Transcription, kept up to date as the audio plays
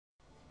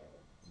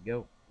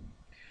go.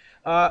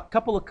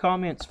 Couple of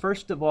comments.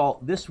 First of all,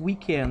 this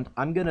weekend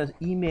I'm going to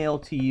email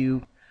to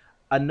you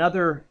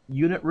another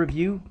unit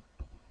review,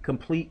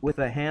 complete with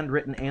a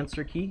handwritten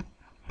answer key.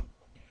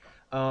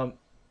 Um,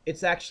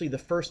 it's actually the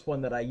first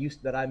one that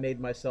I made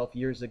myself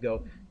years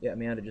ago. Yeah,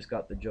 Amanda just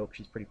got the joke.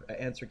 She's pretty.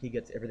 Answer key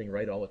gets everything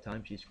right all the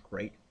time. She's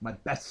great. My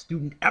best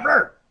student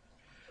ever.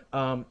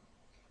 Um,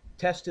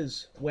 Test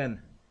is when?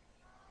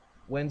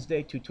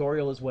 Wednesday.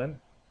 Tutorial is when?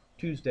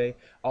 Tuesday.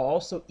 I'll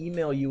also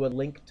email you a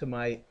link to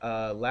my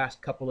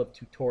last couple of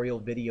tutorial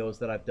videos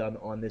that I've done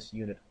on this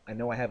unit. I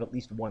know I have at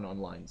least one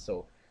online,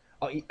 so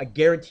I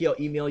guarantee I'll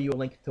email you a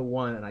link to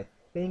one, and I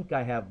think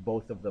I have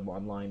both of them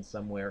online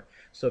somewhere.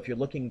 So if you're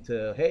looking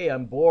to, hey,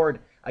 I'm bored,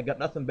 I got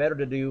nothing better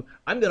to do,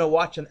 I'm going to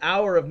watch an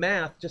hour of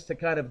math just to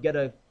kind of get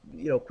a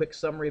quick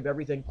summary of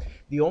everything.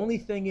 The only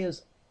thing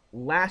is,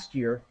 last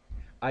year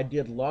I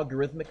did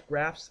logarithmic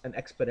graphs and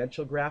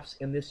exponential graphs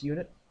in this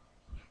unit.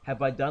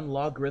 Have I done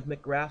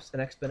logarithmic graphs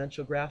and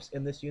exponential graphs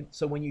in this unit?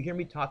 So when you hear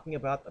me talking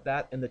about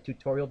that in the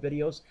tutorial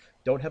videos,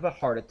 don't have a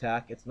heart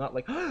attack. It's not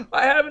like, oh,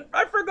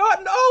 I've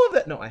forgotten all of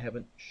it. No, I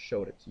haven't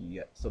showed it to you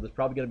yet. So there's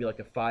probably going to be like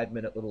a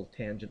 5-minute little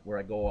tangent where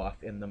I go off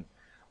in them.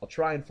 I'll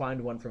try and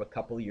find one from a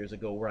couple of years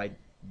ago where I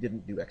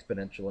didn't do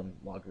exponential and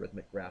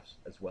logarithmic graphs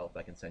as well, if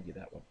I can send you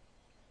that one.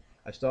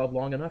 I still have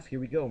long enough.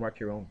 Here we go. Mark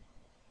your own.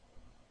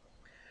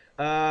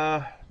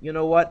 You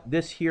know what?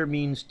 This here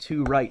means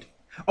 2 right.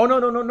 Oh,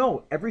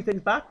 no.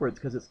 Everything's backwards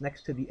because it's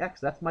next to the x.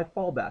 That's my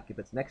fallback. If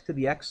it's next to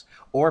the x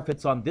or if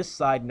it's on this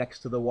side next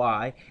to the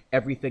y,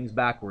 everything's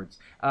backwards.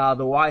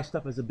 The y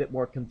stuff is a bit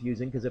more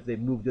confusing because if they've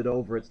moved it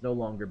over, it's no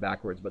longer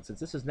backwards. But since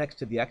this is next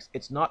to the x,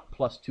 it's not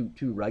plus 2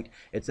 right.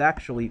 It's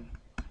actually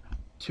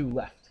 2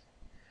 left.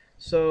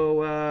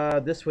 So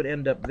this would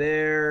end up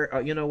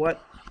there. You know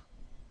what?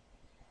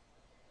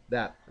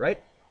 That,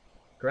 right?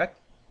 Correct?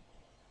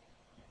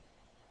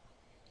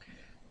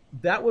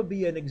 That would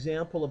be an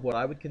example of what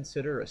I would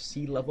consider a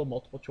C-level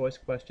multiple choice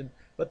question,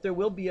 but there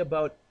will be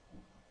about,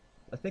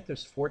 I think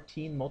there's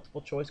 14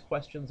 multiple choice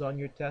questions on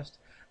your test.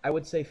 I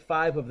would say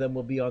 5 of them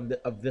will be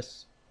of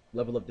this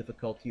level of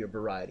difficulty or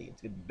variety.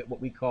 It's what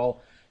we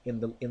call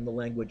in the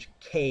language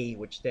K,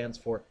 which stands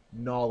for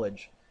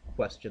knowledge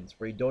questions,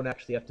 where you don't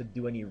actually have to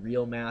do any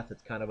real math.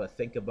 It's kind of a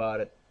think about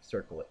it,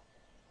 circle it.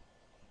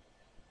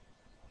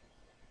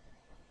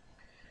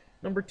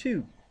 Number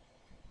 2,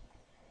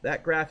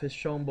 that graph is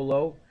shown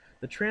below.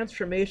 The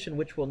transformation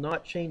which will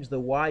not change the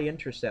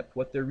y-intercept,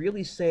 what they're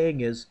really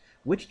saying is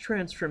which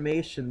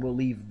transformation will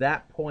leave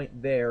that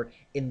point there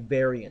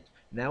invariant.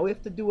 Now we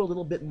have to do a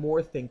little bit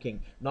more thinking.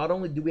 Not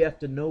only do we have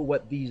to know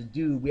what these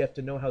do, we have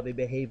to know how they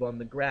behave on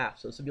the graph.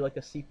 So this would be like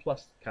a C+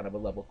 kind of a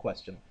level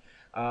question.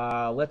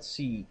 Let's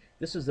see.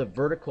 This is a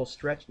vertical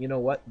stretch. You know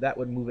what? That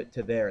would move it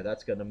to there.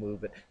 That's going to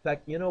move it. In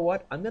fact, you know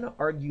what? I'm going to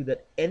argue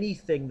that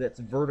anything that's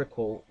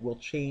vertical will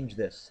change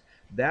this.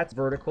 That's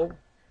vertical.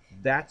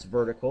 That's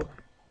vertical.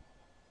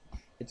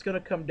 It's going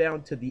to come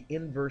down to the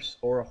inverse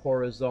or a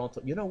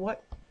horizontal. You know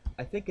what?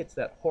 I think it's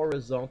that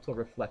horizontal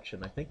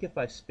reflection. I think if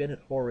I spin it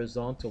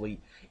horizontally,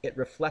 it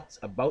reflects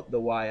about the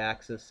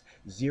y-axis.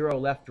 0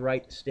 left,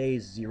 right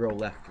stays 0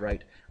 left,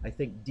 right. I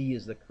think D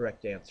is the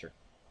correct answer.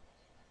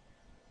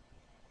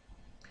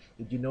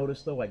 Did you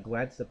notice, though, I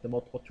glanced at the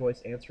multiple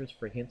choice answers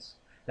for hints?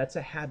 That's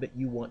a habit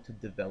you want to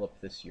develop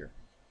this year.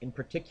 In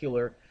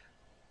particular,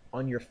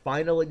 on your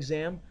final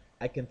exam,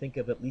 I can think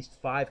of at least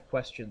 5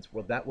 questions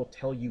where that will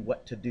tell you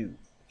what to do.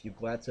 If you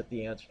glance at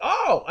the answer,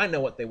 oh, I know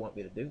what they want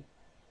me to do.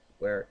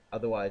 Where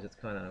otherwise it's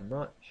kind of, I'm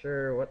not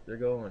sure what they're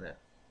going at.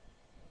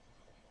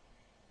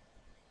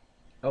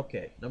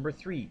 Okay, number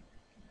 3.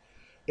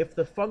 If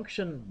the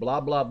function blah,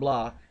 blah,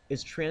 blah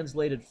is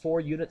translated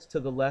 4 units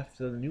to the left,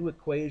 then the new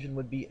equation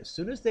would be, as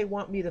soon as they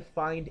want me to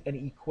find an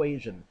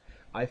equation,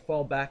 I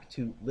fall back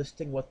to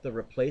listing what the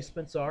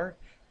replacements are,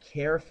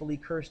 carefully,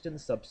 Kirsten,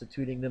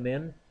 substituting them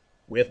in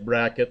with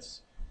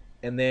brackets,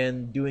 and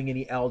then doing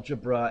any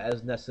algebra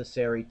as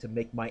necessary to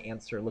make my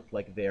answer look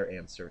like their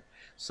answer.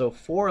 So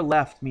 4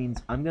 left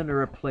means I'm going to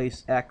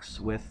replace x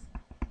with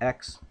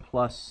x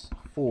plus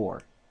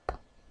 4.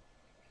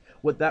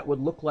 What that would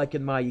look like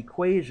in my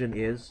equation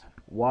is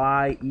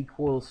y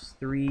equals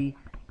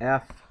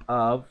 3f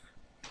of,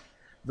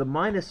 the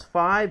minus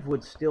 5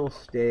 would still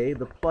stay,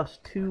 the plus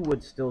 2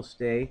 would still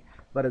stay,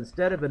 but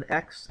instead of an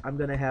x, I'm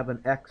going to have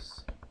an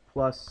x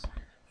plus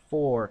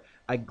 4.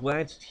 I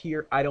glanced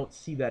here. I don't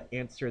see that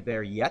answer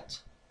there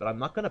yet, but I'm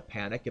not going to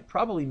panic. It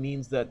probably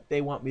means that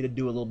they want me to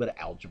do a little bit of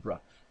algebra,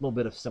 a little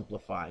bit of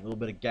simplifying, a little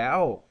bit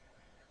of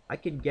I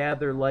can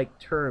gather like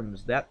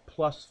terms. That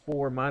plus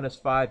 4 minus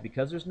 5,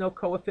 because there's no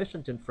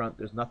coefficient in front,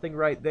 there's nothing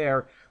right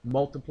there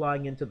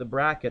multiplying into the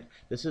bracket.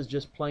 This is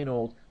just plain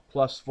old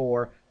plus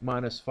 4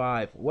 minus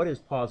 5. What is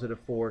positive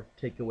 4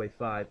 take away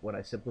 5 when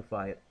I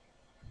simplify it?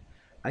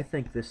 I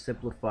think this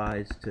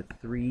simplifies to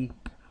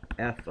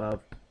 3f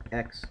of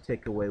x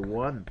take away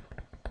 1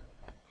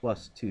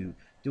 plus 2.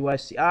 Do I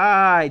see?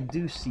 I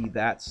do see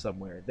that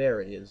somewhere. There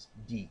it is,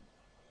 D.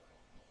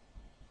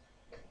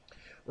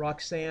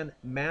 Roxanne,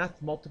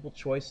 math multiple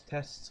choice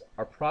tests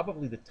are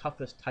probably the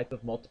toughest type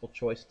of multiple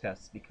choice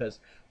tests because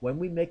when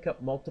we make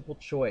up multiple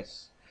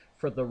choice,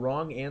 for the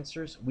wrong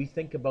answers, we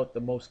think about the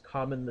most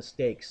common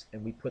mistakes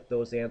and we put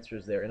those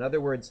answers there. In other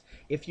words,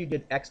 if you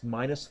did x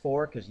minus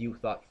 4 because you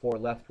thought 4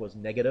 left was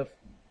negative,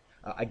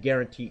 I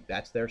guarantee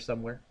that's there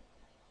somewhere.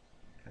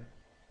 Okay.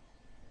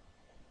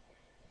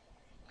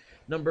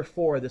 Number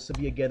 4, this will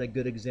be again a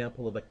good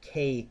example of a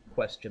K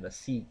question, a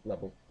C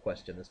level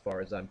question as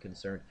far as I'm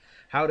concerned.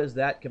 How does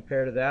that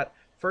compare to that?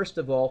 First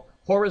of all,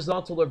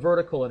 horizontal or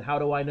vertical, and how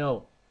do I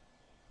know?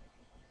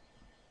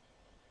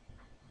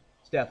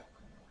 Steph,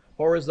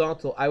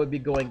 horizontal, I would be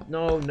going,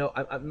 no,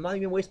 I'm not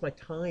even waste my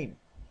time.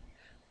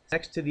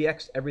 Next to the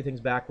x,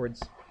 everything's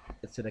backwards.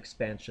 It's an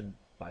expansion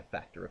by a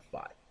factor of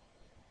 5.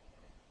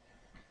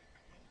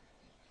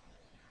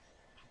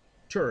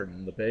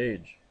 Turn the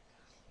page.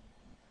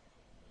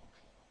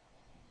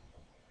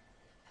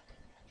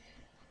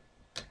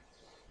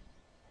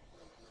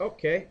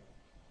 Okay.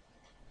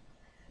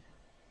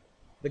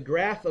 The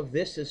graph of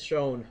this is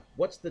shown.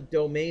 What's the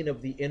domain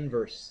of the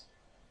inverse?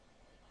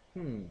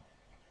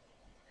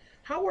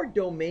 How are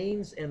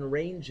domains and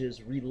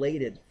ranges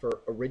related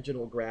for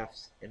original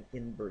graphs and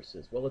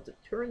inverses? Well, as it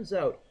turns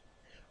out,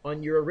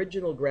 on your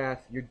original graph,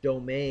 your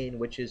domain,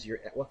 which is your...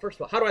 Well, first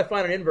of all, how do I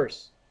find an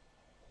inverse?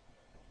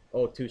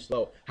 Oh, too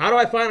slow. How do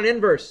I find an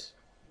inverse?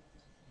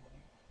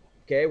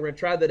 Okay, we're going to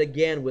try that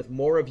again with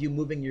more of you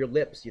moving your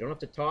lips. You don't have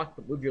to talk,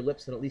 but move your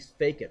lips and at least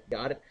fake it.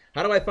 Got it?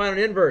 How do I find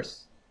an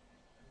inverse?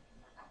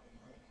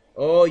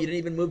 Oh, you didn't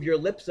even move your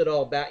lips at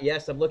all. Back.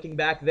 Yes, I'm looking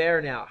back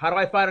there now. How do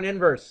I find an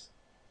inverse?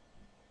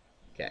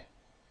 Okay.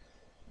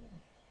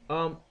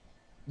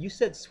 You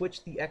said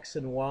switch the x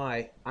and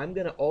y. I'm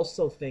going to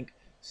also think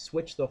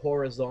switch the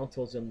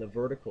horizontals and the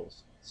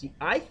verticals. See,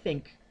 I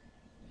think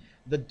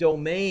the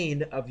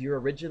domain of your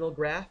original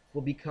graph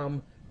will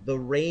become the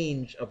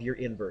range of your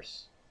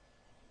inverse.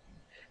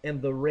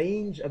 And the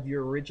range of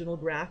your original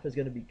graph is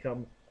going to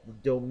become the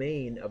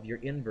domain of your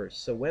inverse.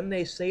 So when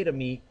they say to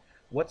me,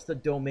 what's the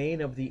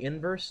domain of the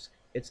inverse?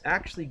 It's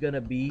actually going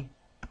to be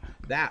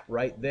that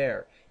right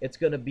there. It's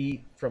going to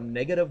be from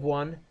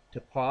 -1 to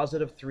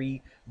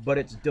 +3, but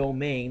its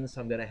domain,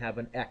 so I'm going to have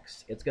an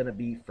x. It's going to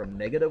be from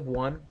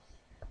 -1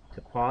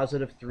 to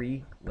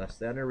 +3, less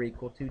than or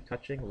equal to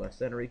touching, less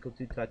than or equal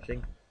to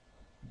touching,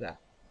 that.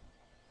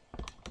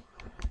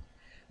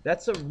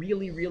 That's a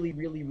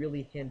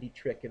really handy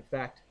trick. In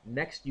fact,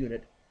 next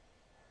unit,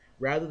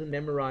 rather than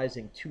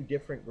memorizing 2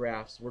 different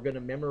graphs, we're going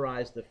to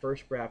memorize the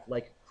first graph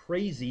like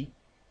crazy,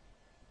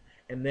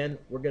 and then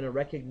we're going to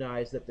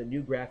recognize that the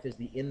new graph is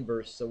the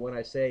inverse. So when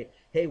I say,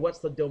 hey, what's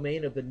the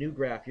domain of the new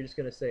graph? You're just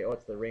going to say, oh,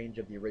 it's the range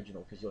of the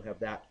original, because you'll have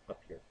that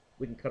up here.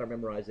 We can cut our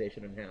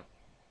memorization in half.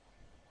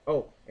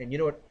 Oh, and you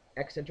know what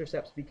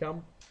x-intercepts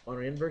become on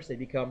an inverse? They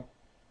become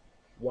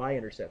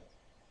y-intercepts.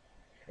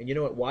 And you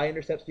know what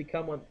y-intercepts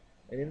become on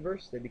an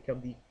inverse? They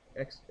become the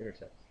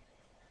x-intercepts.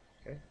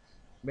 Okay?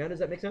 Man, does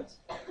that make sense?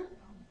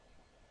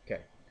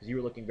 Okay, because you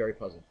were looking very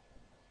puzzled.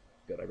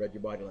 Good, I read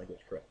your body language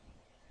correct.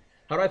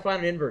 How do I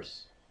find an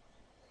inverse?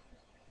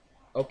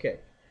 Okay,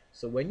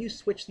 so when you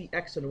switch the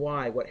x and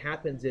y, what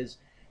happens is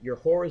your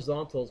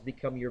horizontals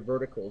become your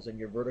verticals, and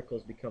your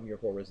verticals become your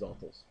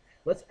horizontals.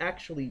 Let's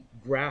actually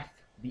graph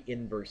the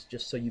inverse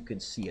just so you can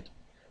see it.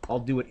 I'll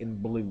do it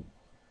in blue.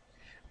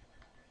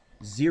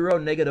 0,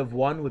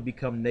 -1 would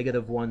become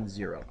 -1,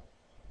 0.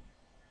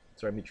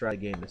 Sorry, let me try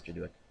again, Mr.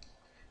 Dueck.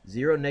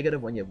 0,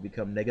 -1, yeah, would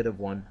become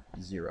 -1,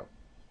 0.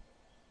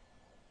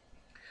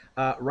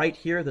 Right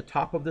here, the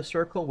top of the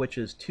circle, which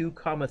is 2,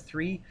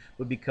 3,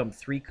 would become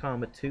 3,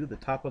 2. The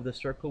top of the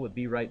circle would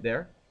be right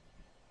there.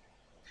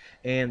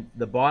 And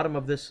the bottom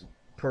of this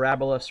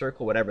parabola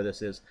circle, whatever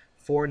this is,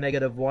 4,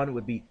 -1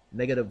 would be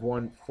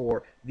 -1,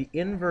 4. The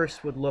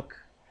inverse would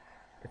look,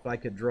 if I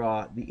could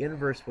draw, the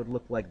inverse would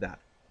look like that.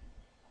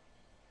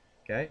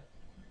 Okay?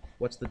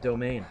 What's the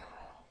domain?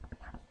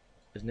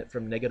 Isn't it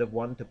from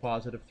 -1 to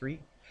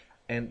 +3?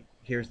 And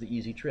here's the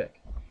easy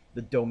trick.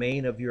 The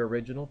domain of your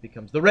original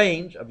becomes the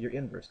range of your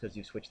inverse because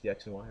you switch the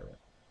x and y around.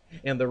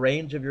 And the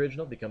range of your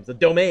original becomes the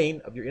domain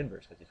of your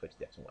inverse because you switch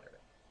the x and y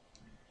around.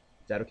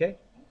 Is that okay?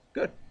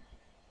 Good.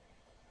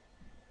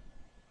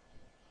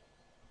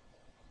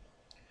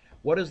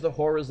 What is the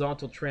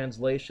horizontal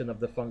translation of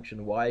the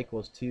function y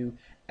equals 2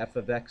 f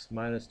of x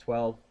minus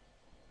 12?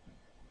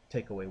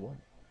 Take away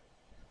 1.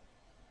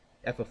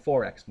 F of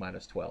 4x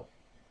minus 12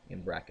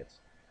 in brackets.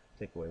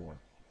 Take away 1.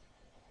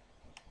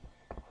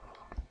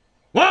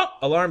 Well,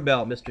 alarm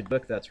bell, Mr.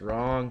 Dueck, that's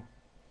wrong.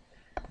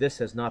 This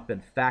has not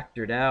been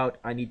factored out.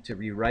 I need to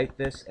rewrite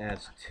this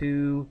as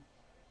 2f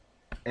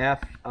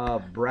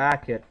of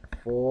bracket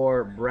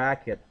 4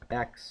 bracket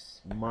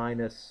x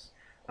minus,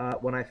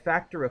 when I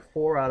factor a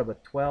 4 out of a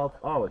 12,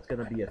 oh, it's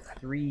going to be a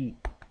 3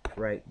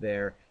 right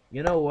there.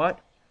 You know what?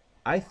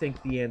 I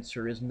think the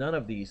answer is none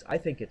of these. I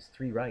think it's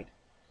 3 right.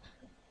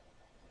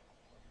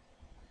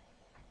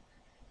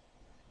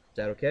 Is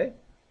that okay?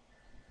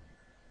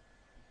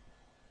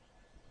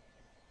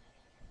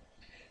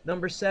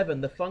 Number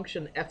 7, the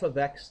function f of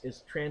x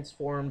is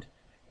transformed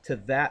to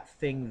that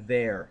thing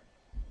there.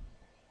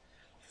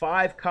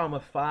 5 comma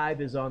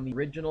 5 is on the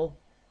original.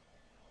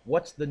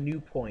 What's the new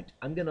point?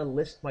 I'm going to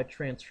list my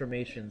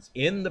transformations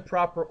in the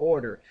proper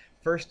order.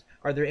 First,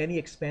 are there any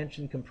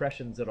expansion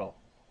compressions at all?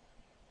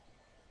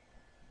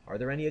 Are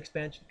there any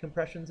expansion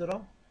compressions at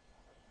all?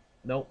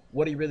 No.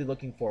 What are you really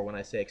looking for when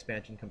I say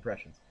expansion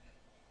compressions?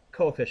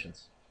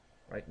 Coefficients,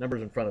 right?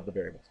 Numbers in front of the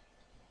variables.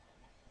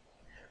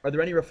 Are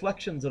there any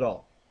reflections at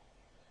all?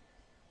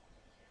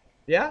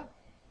 Yeah?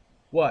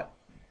 What?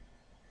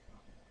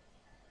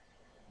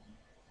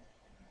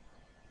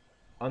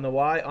 On the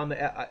Y, on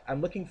the I'm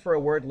looking for a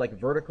word like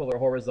vertical or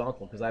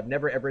horizontal, because I've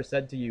never ever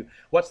said to you,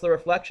 what's the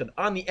reflection?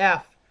 On the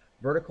F,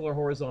 vertical or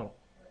horizontal?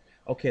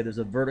 Okay, there's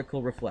a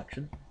vertical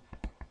reflection.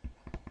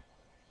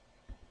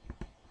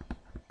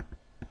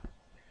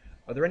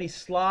 Are there any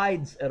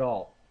slides at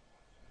all?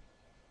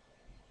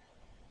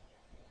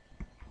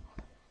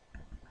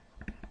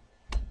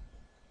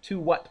 To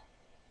what?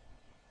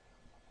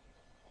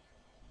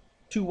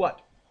 To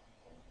what?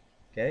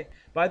 Okay.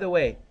 By the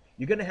way,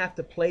 you're going to have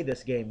to play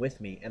this game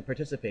with me and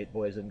participate,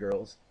 boys and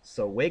girls.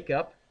 So wake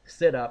up,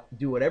 sit up,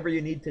 do whatever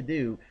you need to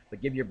do,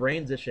 but give your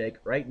brains a shake.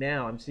 Right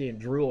now, I'm seeing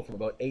drool from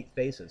about 8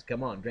 faces.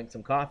 Come on, drink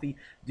some coffee,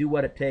 do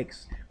what it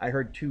takes. I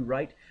heard 2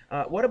 right.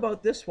 What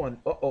about this one?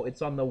 Uh-oh,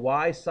 it's on the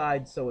Y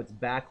side, so it's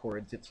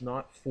backwards. It's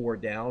not 4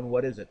 down.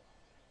 What is it?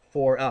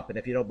 4 up. And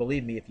if you don't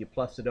believe me, if you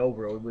plus it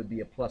over, it would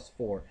be a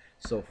 +4.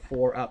 So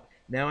 4 up.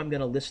 Now I'm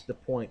going to list the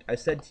point. I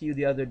said to you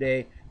the other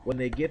day, when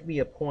they give me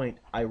a point,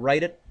 I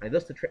write it. I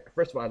list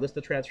first of all, I list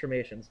the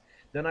transformations.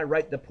 Then I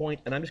write the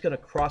point, and I'm just going to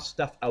cross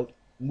stuff out,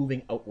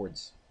 moving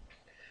outwards.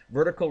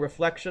 Vertical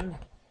reflection.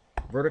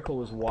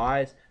 Vertical is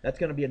Y. That's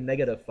going to be a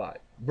 -5.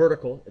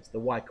 Vertical, it's the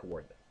Y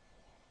coordinate.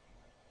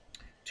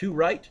 2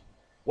 right.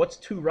 What's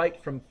 2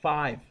 right from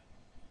 5?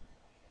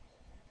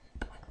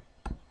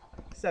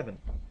 7.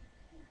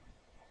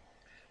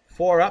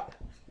 4 up.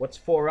 What's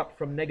 4 up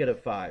from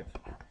 -5?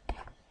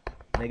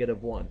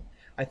 -1.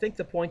 I think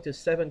the point is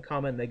 7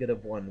 comma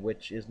 -1,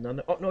 which is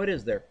none. Oh, no, it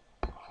is there.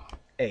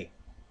 A.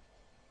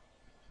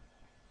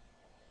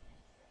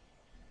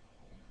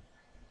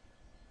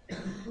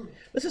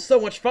 This is so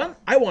much fun.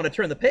 I want to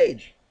turn the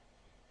page.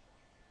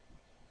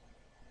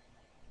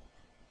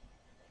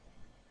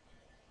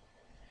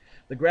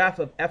 The graph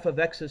of f of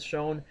x is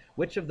shown.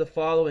 Which of the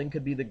following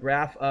could be the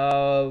graph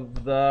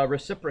of the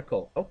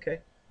reciprocal?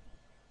 Okay.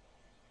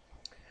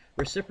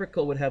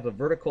 Reciprocal would have a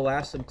vertical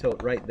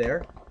asymptote right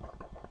there.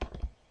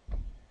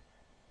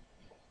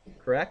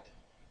 Correct?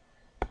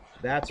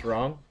 That's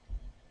wrong.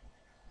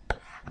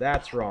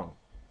 That's wrong.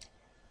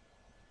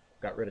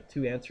 Got rid of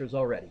 2 answers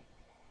already.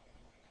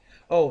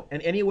 Oh,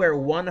 and anywhere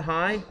 1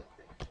 high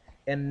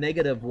and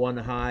 -1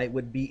 high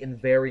would be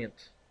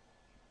invariant.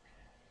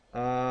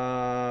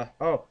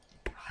 Oh,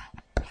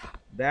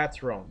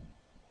 that's wrong.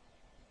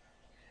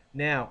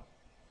 Now,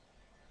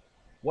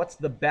 what's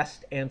the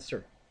best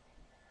answer?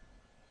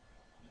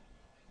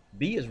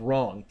 B is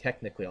wrong,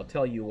 technically. I'll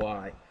tell you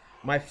why.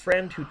 My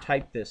friend who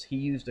typed this, he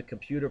used a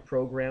computer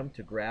program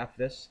to graph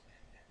this.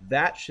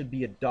 That should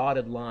be a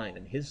dotted line,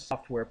 and his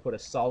software put a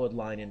solid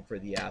line in for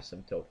the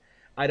asymptote.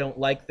 I don't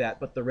like that,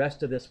 but the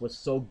rest of this was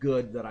so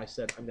good that I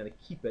said I'm going to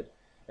keep it,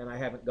 and I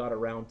haven't got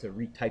around to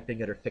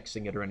retyping it or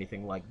fixing it or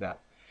anything like that.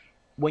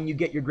 When you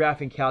get your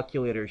graphing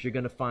calculators, you're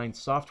going to find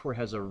software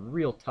has a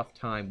real tough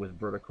time with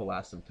vertical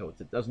asymptotes.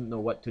 It doesn't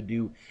know what to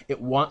do.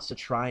 It wants to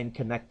try and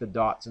connect the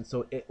dots, and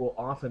so it will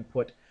often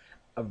put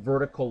a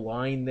vertical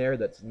line there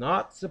that's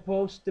not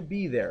supposed to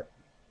be there,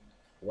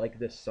 like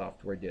this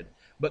software did.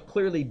 But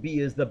clearly B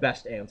is the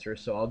best answer,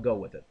 so I'll go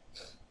with it.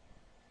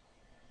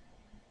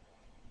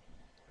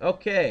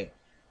 Okay.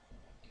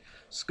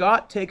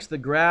 Scott takes the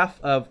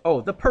graph of,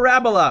 the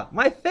parabola,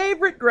 my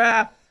favorite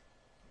graph,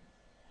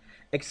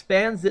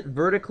 expands it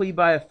vertically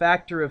by a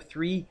factor of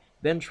 3,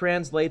 then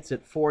translates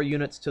it 4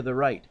 units to the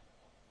right.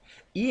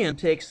 Ian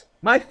takes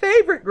my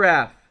favorite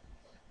graph,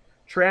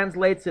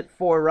 translates it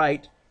 4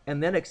 right,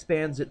 and then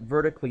expands it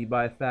vertically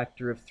by a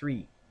factor of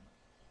 3.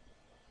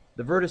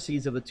 The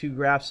vertices of the 2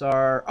 graphs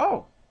are,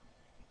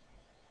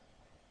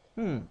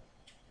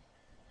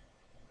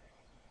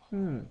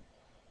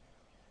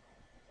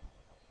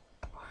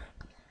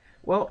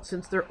 Well,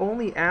 since they're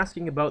only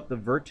asking about the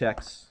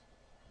vertex,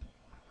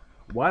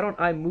 why don't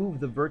I move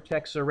the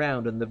vertex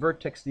around? And the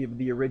vertex of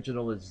the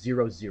original is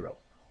 0, 0.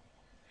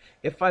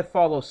 If I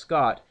follow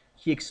Scott,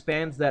 he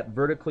expands that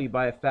vertically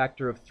by a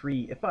factor of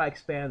 3. If I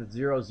expand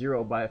 0,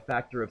 0 by a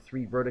factor of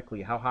 3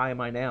 vertically, how high am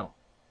I now?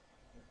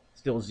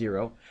 Still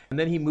 0. And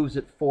then he moves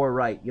it 4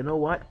 right. You know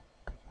what?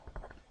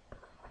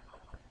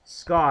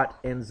 Scott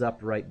ends up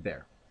right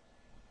there.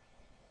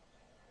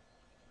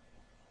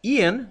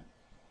 Ian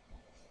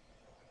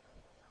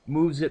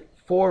moves it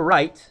 4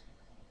 right,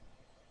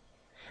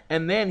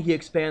 and then he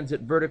expands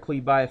it vertically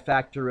by a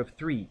factor of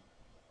 3.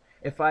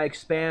 If I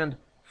expand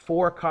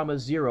 4,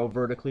 0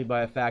 vertically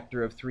by a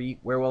factor of 3,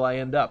 where will I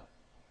end up?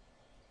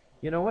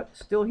 You know what?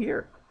 Still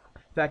here.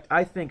 In fact,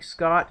 I think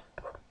Scott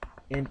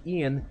and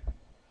Ian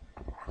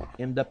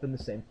end up in the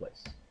same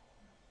place.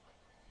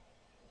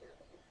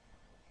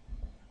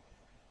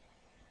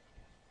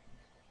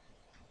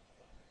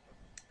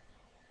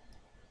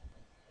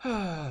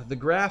 The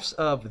graphs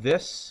of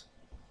this,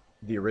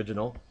 the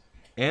original,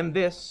 and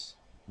this,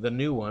 the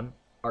new one,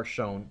 are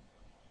shown.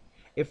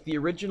 If the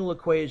original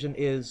equation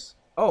is,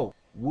 oh,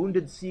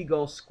 wounded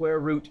seagull square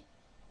root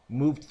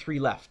moved 3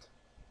 left,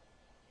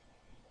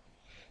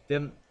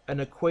 then an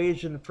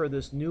equation for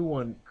this new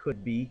one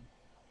could be,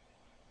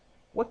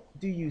 what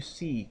do you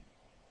see?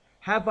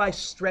 Have I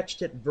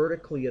stretched it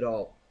vertically at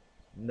all?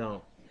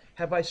 No.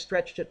 Have I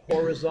stretched it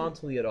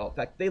horizontally at all? In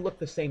fact, they look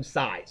the same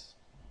size.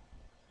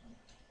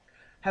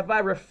 Have I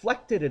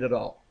reflected it at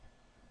all?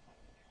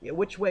 Yeah,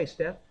 which way,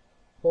 Steph?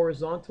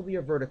 Horizontally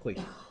or vertically?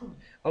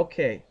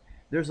 Okay,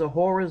 there's a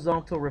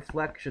horizontal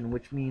reflection,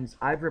 which means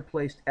I've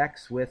replaced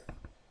x with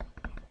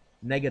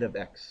negative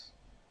x.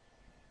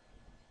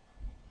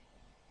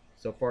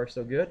 So far,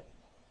 so good.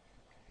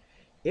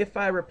 If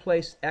I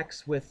replace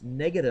x with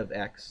negative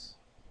x,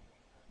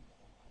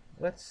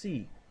 let's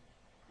see.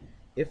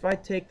 If I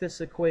take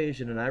this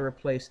equation and I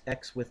replace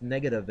x with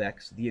negative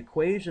x, the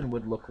equation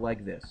would look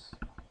like this.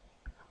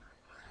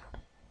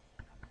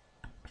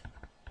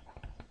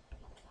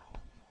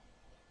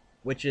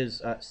 Which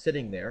is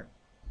sitting there.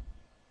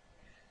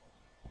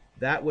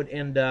 That would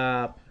end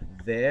up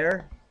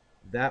there.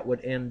 That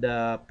would end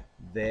up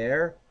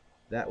there.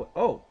 That would,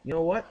 oh, you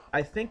know what?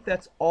 I think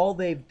that's all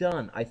they've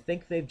done. I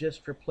think they've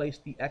just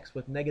replaced the x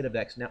with negative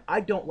x. Now, I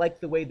don't like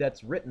the way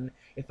that's written.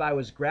 If I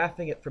was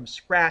graphing it from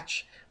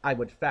scratch, I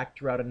would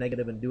factor out a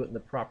negative and do it in the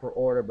proper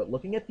order. But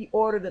looking at the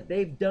order that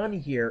they've done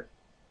here,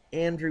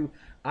 Andrew,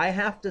 I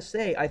have to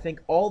say, I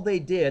think all they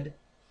did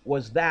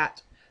was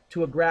that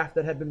to a graph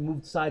that had been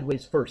moved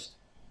sideways first.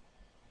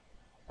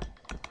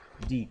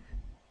 D.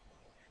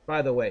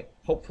 By the way,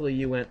 hopefully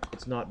you went,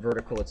 it's not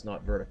vertical,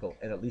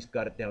 and at least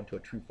got it down to a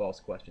true-false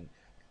question.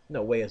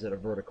 No way is it a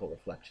vertical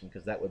reflection,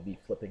 because that would be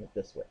flipping it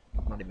this way.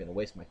 I'm not even going to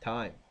waste my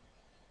time.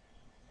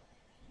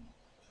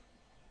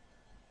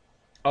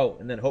 Oh,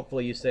 and then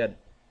hopefully you said,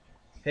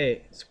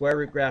 hey, square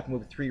root graph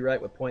moved 3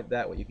 right would point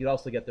that way. You could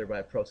also get there by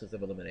a process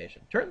of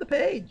elimination. Turn the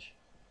page.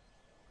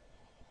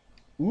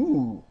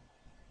 Ooh.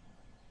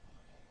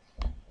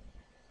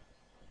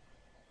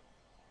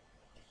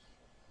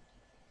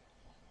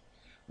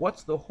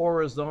 What's the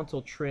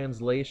horizontal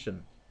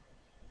translation?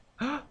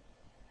 Do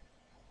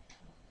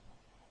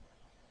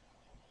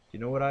you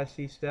know what I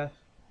see, Steph?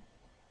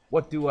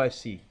 What do I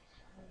see?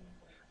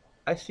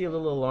 I see a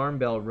little alarm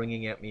bell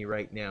ringing at me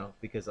right now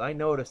because I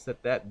notice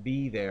that that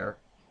B there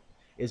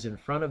is in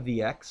front of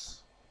the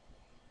X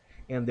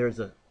and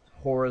there's a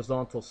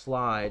horizontal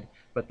slide,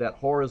 but that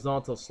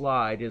horizontal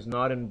slide is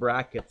not in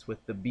brackets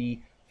with the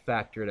B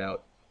factored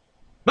out.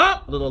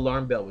 Ah! A little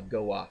alarm bell would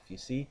go off, you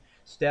see?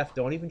 Steph,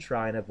 don't even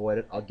try and avoid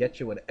it. I'll get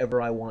you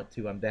whenever I want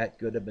to. I'm that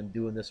good. I've been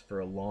doing this for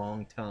a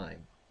long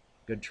time.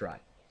 Good try.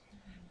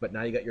 But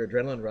now you got your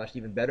adrenaline rush,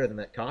 even better than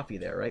that coffee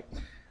there, right?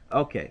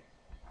 Okay,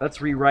 let's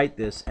rewrite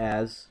this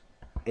as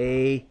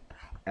A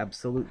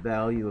absolute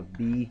value of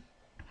B.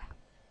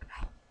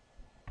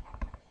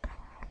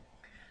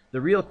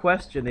 The real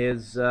question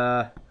is,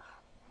 what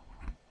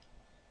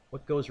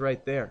goes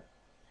right there?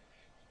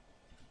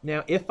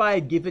 Now, if I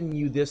had given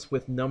you this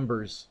with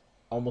numbers,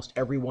 almost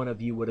every one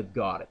of you would have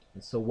got it.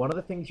 And so one of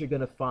the things you're going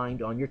to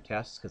find on your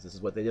tests, because this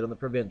is what they did on the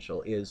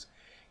provincial, is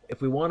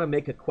if we want to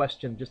make a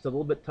question just a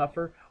little bit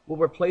tougher, we'll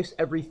replace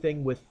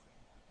everything with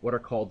what are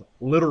called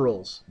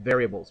literals,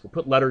 variables. We'll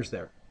put letters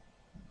there.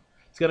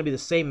 It's going to be the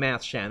same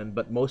math, Shannon,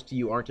 but most of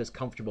you aren't as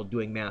comfortable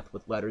doing math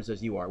with letters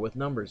as you are with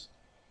numbers.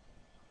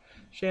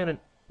 Shannon,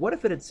 what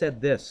if it had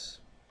said this?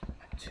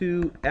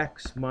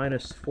 2x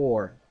minus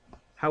 4.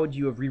 How would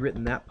you have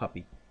rewritten that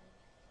puppy?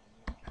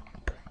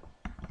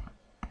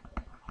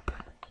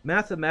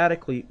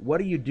 Mathematically, what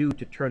do you do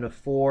to turn a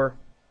 4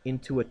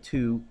 into a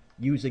 2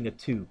 using a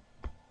 2?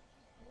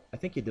 I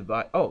think you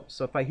divide. Oh,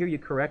 so if I hear you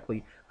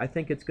correctly, I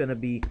think it's going to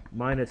be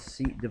minus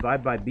C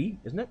divided by B,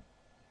 isn't it?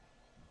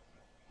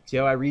 See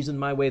how I reasoned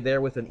my way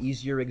there with an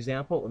easier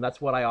example? And that's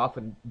what I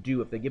often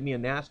do. If they give me a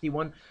nasty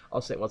one,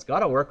 I'll say, well, it's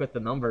got to work with the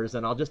numbers,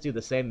 and I'll just do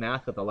the same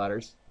math with the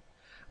letters.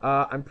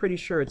 I'm pretty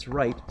sure it's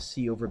right,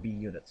 C over B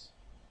units.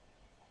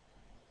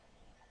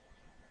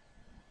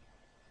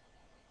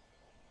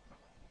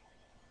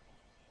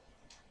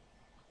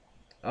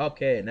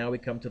 Okay, now we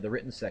come to the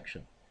written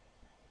section.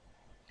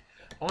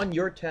 On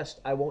your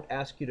test, I won't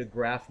ask you to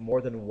graph more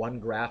than one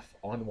graph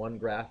on one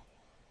graph.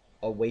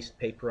 I'll waste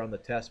paper on the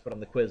test, but on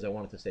the quiz, I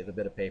wanted to save a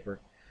bit of paper.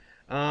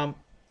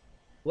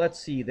 Let's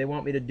see, they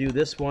want me to do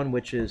this one,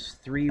 which is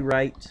 3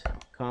 right,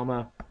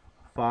 comma,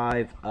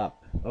 5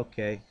 up.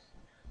 Okay,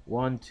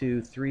 1,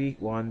 2, 3,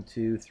 1,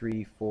 2,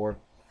 3, 4,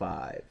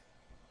 5.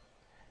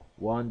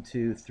 1,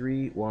 2,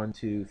 3, 1,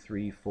 2,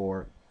 3,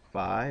 4,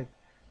 5.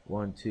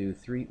 1, 2,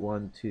 3,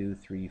 1, 2,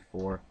 3,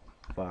 4,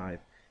 5.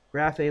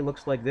 Graph A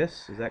looks like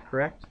this. Is that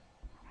correct?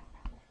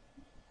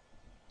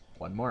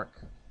 1 mark.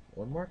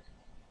 1 mark?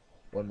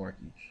 1 mark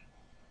each.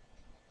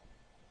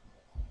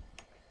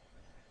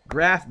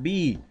 Graph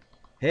B.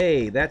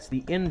 Hey, that's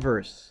the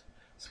inverse.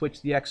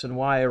 Switch the x and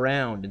y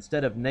around.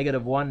 Instead of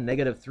 -1,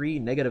 -3,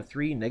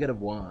 -3,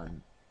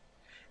 -1.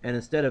 And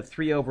instead of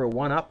 3 over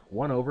 1 up,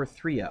 1 over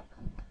 3 up.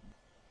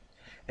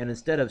 And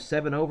instead of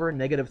 7 over,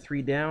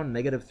 -3 down,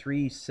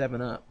 -3,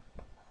 7 up.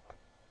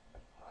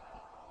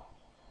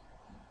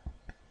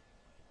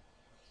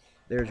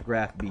 There's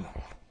graph B.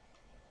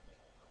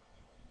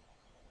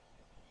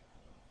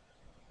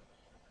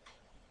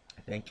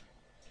 I think.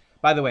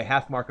 By the way,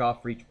 half mark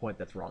off for each point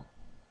that's wrong.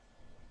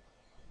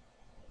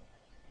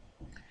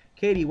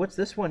 Katie, what's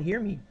this one here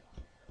mean?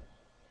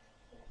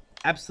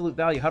 Absolute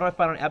value. How do I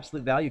find an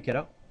absolute value,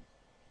 kiddo?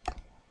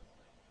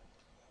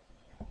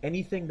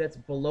 Anything that's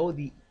below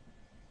the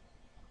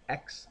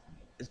x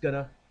is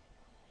gonna...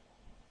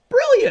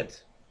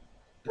 Brilliant!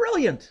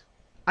 Brilliant!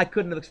 I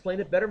couldn't have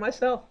explained it better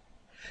myself.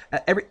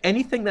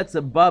 Anything that's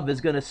above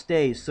is going to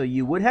stay, so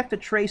you would have to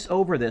trace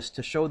over this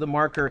to show the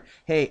marker,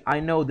 hey, I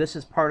know this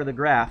is part of the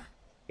graph.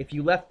 If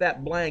you left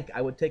that blank,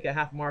 I would take a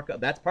half mark up.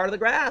 That's part of the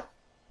graph.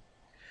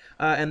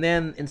 And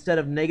then instead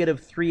of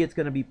 -3, it's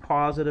going to be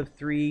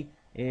 +3,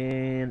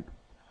 and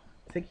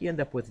I think you end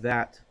up with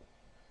that.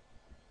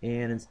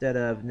 And instead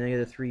of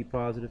 -3,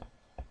 positive,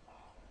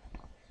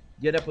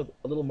 you end up with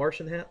a little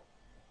Martian hat,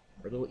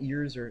 or little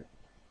ears, or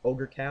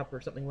ogre cap,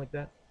 or something like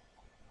that.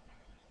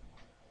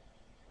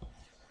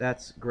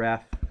 That's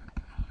graph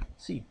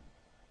C.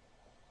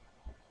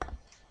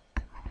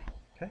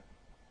 Okay.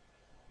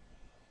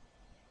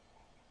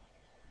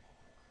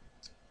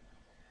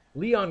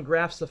 Leon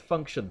graphs a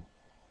function.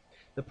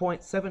 The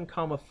point 7,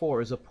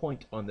 4 is a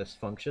point on this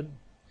function.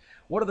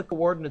 What are the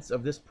coordinates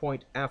of this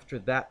point after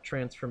that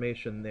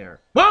transformation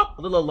there? Well,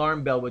 a little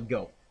alarm bell would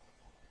go.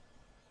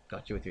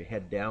 Got you with your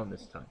head down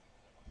this time.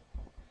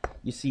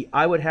 You see,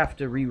 I would have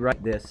to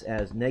rewrite this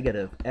as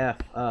negative f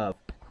of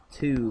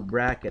 2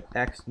 bracket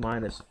x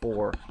minus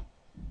 4.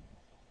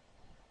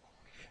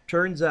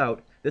 Turns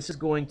out this is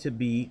going to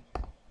be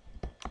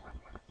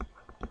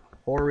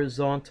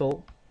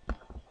horizontal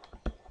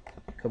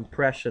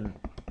compression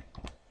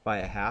by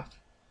a half,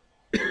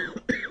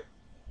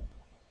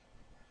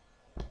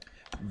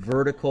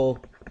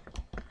 vertical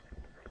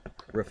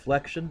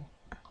reflection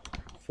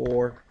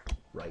 4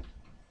 right,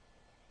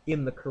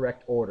 in the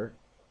correct order,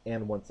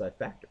 and once I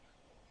factor.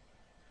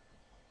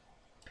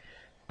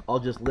 I'll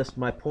just list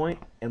my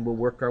point and we'll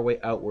work our way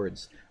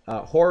outwards.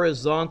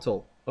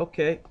 Horizontal,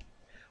 okay.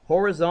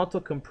 Horizontal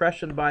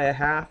compression by a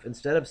half.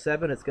 Instead of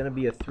 7, it's going to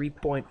be a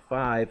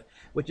 3.5,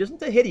 which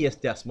isn't a hideous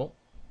decimal.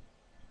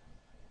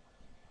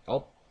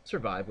 I'll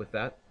survive with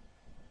that.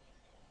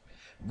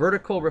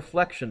 Vertical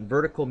reflection.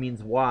 Vertical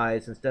means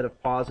y's. Instead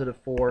of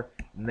 +4,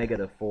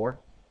 -4.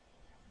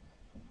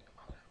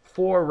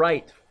 4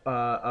 right.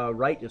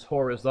 Right is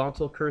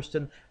horizontal,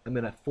 Kirsten. I'm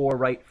going to 4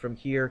 right from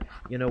here.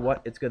 You know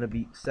what? It's going to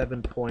be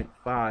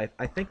 7.5.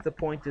 I think the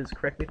point is,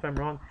 correct me if I'm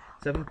wrong,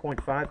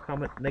 7.5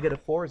 comma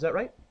 -4. Is that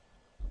right?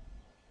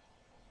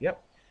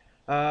 Yep.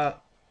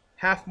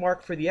 Half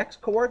mark for the x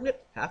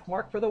coordinate, half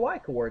mark for the y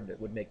coordinate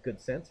would make good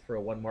sense for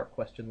a 1 mark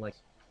question like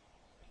this.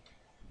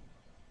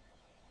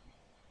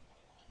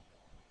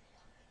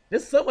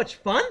 This is so much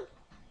fun.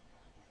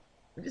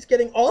 I'm just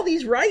getting all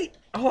these right.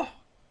 Oh,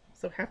 I'm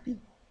so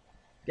happy.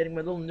 Getting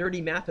my little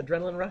nerdy math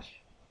adrenaline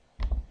rush,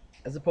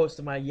 as opposed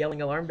to my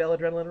yelling alarm bell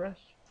adrenaline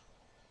rush.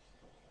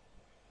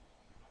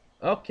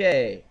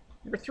 Okay,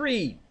 number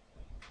 3.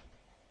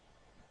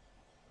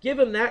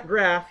 Given that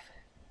graph,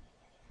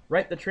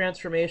 write the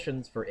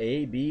transformations for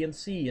A, B, and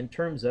C in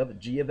terms of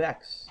g of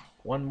x.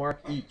 1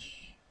 mark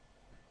each.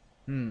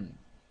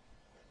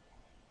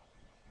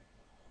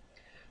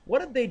 What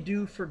did they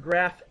do for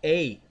graph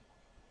A?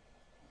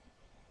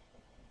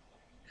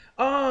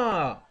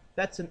 Ah!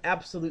 That's an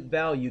absolute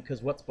value,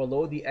 because what's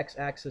below the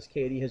x-axis,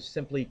 Katie, has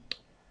simply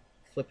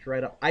flipped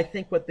right up. I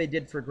think what they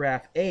did for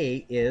graph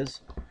A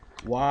is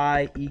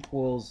y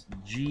equals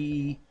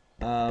g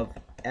of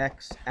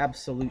x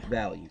absolute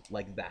value,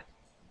 like that.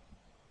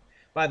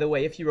 By the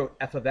way, if you wrote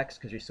f of x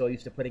because you're so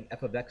used to putting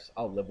f of x,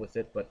 I'll live with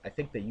it, but I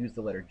think they used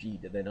the letter g,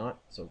 did they not?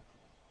 So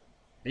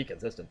be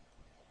consistent.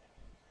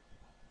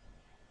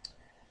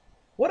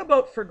 What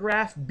about for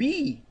graph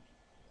B?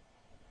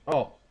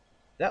 Oh,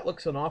 that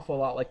looks an awful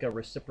lot like a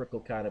reciprocal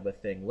kind of a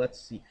thing.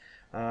 Let's see.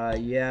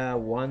 Yeah,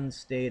 1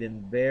 stayed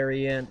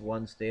invariant,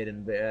 1 stayed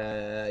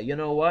invariant. You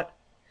know what?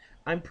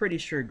 I'm pretty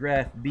sure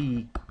graph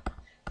B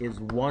is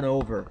 1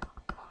 over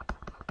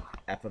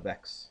f of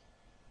x.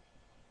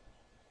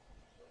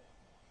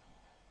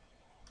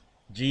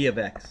 G of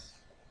x.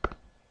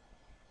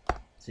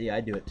 See,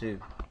 I do it too.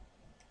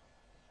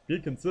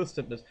 Be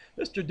consistent,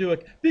 Mr.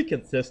 Dueck. Be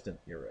consistent.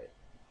 You're right.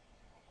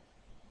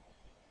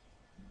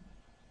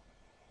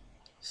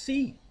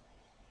 C.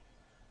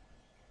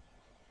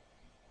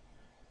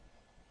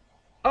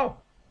 Oh,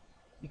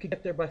 you could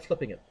get there by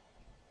flipping it.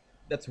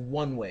 That's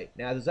one way.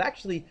 Now, there's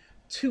actually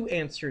 2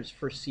 answers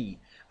for C.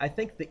 I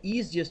think the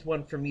easiest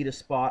one for me to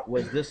spot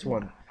was this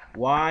one.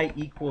 Y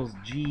equals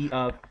g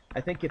of,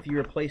 I think if you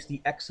replace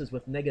the x's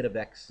with negative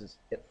x's,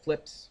 it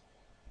flips.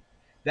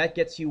 That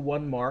gets you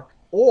 1 mark.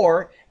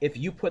 Or if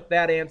you put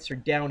that answer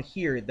down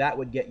here, that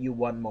would get you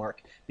 1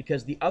 mark.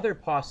 Because the other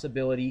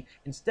possibility,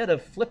 instead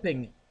of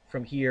flipping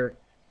from here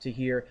to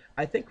here,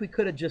 I think we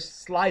could have just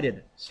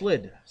slid,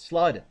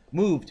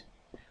 moved.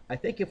 I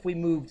think if we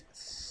moved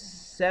 7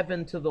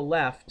 7 to the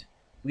left,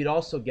 we'd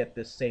also get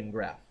this same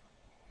graph.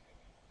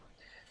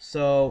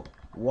 So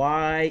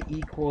y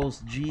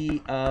equals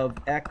g of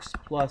x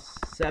plus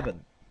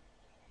 7.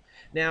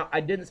 Now,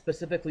 I didn't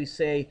specifically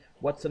say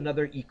what's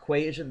another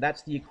equation.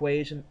 That's the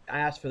equation. I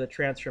asked for the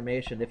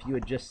transformation. If you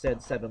had just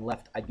said 7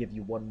 left, I'd give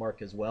you 1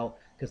 mark as well,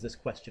 because this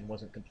question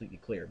wasn't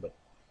completely clear. But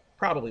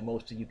probably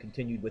most of you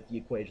continued with the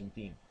equation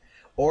theme.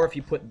 Or if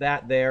you put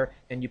that there,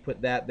 and you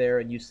put that there,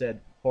 and you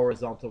said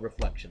horizontal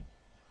reflection.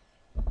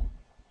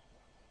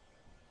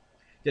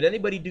 Did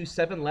anybody do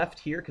 7 left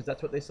here, because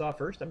that's what they saw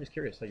first? I'm just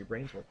curious how your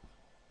brains work.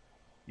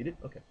 You did?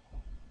 Okay.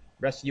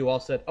 Rest of you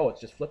all said, oh,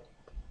 it's just flipped.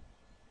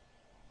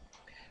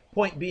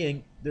 Point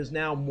being, there's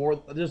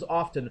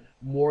often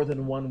more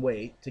than one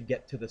way to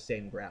get to the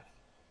same graph.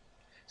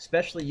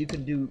 Especially you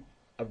can do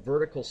a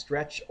vertical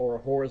stretch or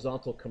a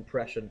horizontal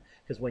compression,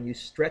 because when you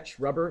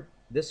stretch rubber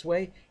this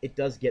way, it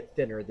does get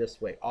thinner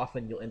this way.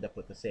 Often you'll end up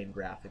with the same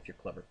graph if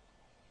you're clever.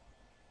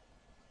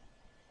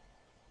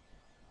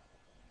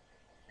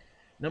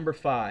 Number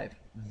 5,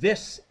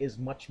 this is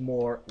much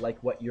more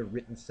like what your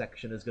written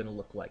section is going to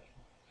look like.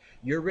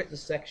 Your written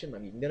section,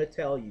 I'm going to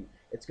tell you,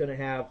 it's going to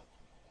have,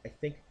 I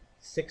think,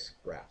 6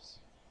 graphs,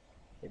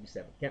 maybe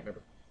 7, can't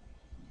remember.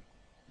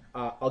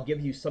 I'll give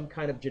you some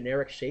kind of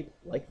generic shape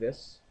like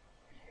this,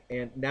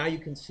 and now you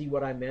can see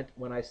what I meant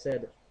when I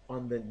said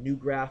on the new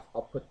graph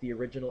I'll put the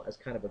original as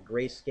kind of a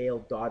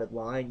grayscale dotted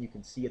line. You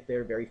can see it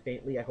there very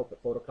faintly. I hope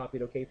it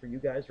photocopied okay for you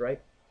guys,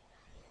 right?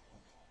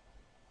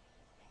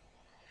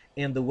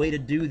 And the way to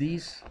do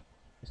these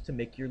is to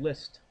make your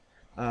list.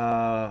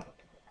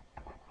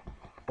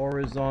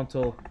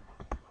 Horizontal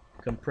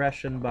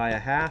compression by a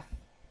half,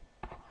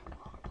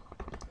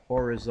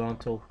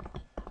 horizontal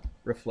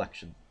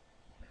reflection.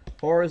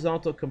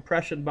 Horizontal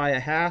compression by a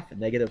half,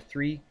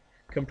 -3,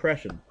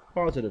 compression,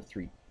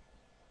 +3.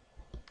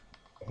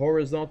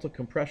 Horizontal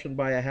compression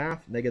by a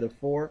half,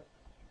 -4,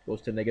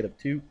 goes to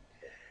 -2.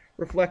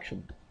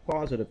 Reflection,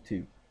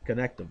 +2,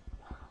 connect them.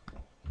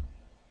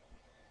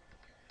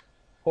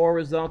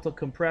 Horizontal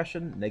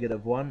compression,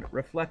 -1,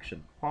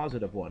 reflection,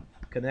 +1,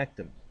 connect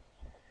them.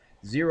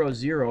 0,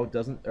 0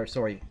 doesn't, or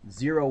sorry,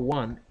 0,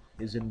 1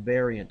 is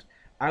invariant.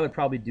 I would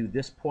probably do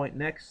this point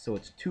next, so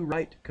it's 2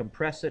 right,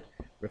 compress it,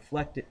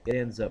 reflect it, it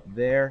ends up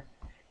there.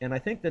 And I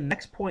think the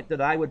next point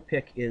that I would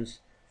pick is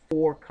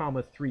 4,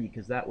 3,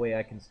 because that way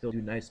I can still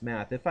do nice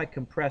math. If I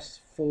compress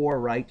 4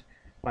 right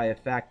by a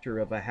factor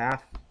of a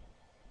half,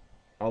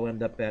 I'll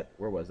end up at,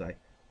 where was I?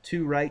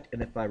 2 right,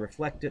 and if I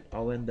reflect it,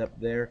 I'll end up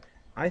there.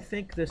 I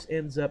think this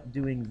ends up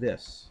doing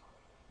this.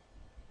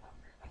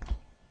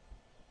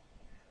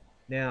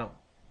 Now,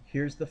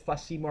 here's the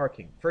fussy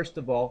marking. First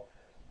of all,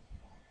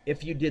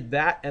 if you did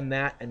that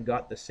and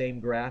got the same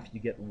graph, you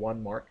get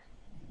 1 mark.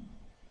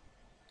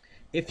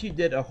 If you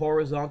did a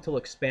horizontal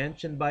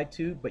expansion by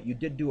 2, but you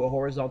did do a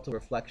horizontal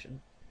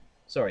reflection,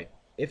 sorry,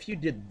 if you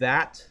did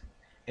that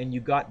and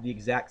you got the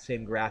exact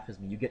same graph as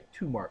me, you get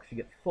 2 marks, you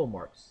get full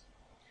marks.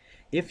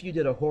 If you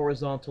did a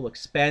horizontal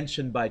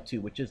expansion by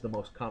 2, which is the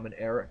most common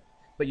error,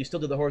 but you still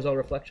did the horizontal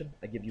reflection,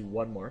 I give you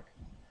 1 mark.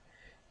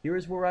 Here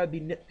is where I'd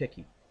be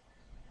nitpicky.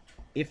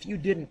 If you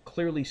didn't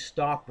clearly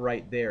stop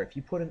right there, if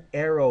you put an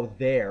arrow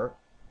there,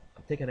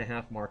 I'm taking a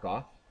half mark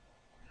off.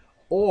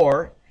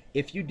 Or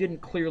if you didn't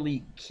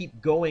clearly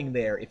keep going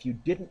there, if you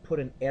didn't put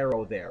an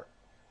arrow there,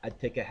 I'd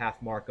take a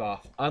half mark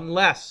off,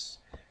 unless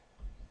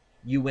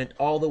you went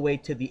all the way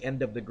to the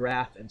end of the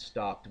graph and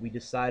stopped. We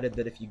decided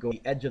that if you go to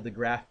the edge of the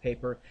graph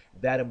paper,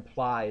 that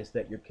implies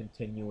that you're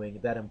continuing,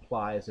 that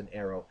implies an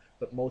arrow.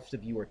 But most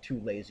of you are too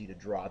lazy to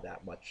draw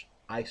that much.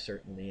 I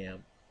certainly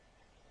am.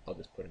 I'll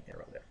just put an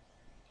arrow there.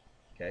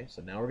 Okay,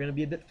 so now we're going to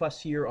be a bit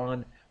fussier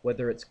on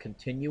whether it's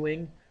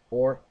continuing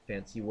or,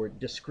 fancy word,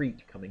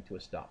 discrete, coming to a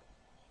stop.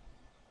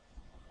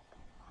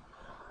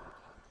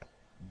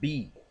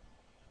 B.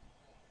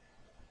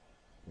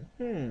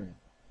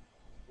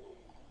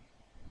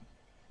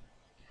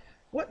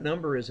 What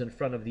number is in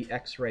front of the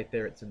X right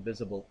there? It's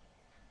invisible.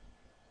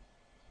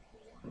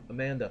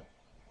 Amanda.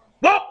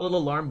 Oh! A little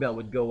alarm bell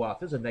would go off.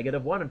 There's a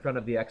 -1 in front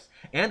of the X.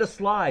 And a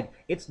slide.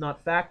 It's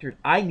not factored.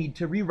 I need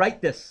to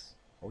rewrite this.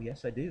 Oh,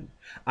 yes, I do.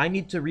 I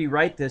need to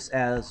rewrite this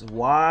as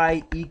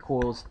y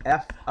equals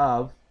f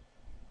of,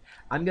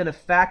 I'm going to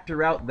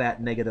factor out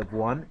that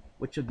 -1,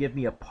 which will give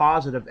me a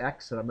positive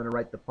x, and I'm going to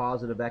write the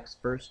positive x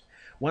first.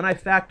 When I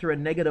factor a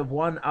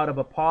 -1 out of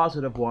a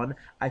positive 1,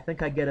 I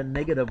think I get a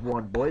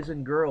 -1. Boys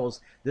and girls,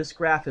 this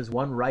graph is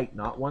 1 right,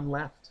 not 1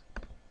 left.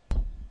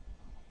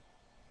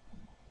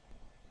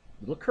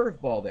 Little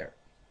curveball there.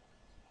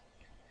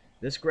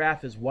 This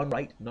graph is 1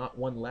 right, not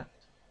 1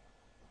 left.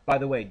 By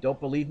the way, don't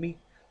believe me?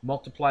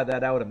 Multiply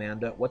that out,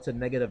 Amanda. What's a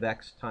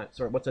 -x times,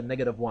 sorry, what's a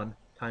 -1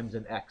 times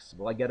an x?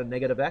 Will I get a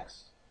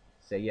 -x?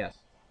 Say yes.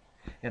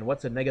 And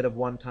what's a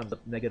 -1 times a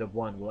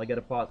 -1? Will I get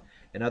a positive?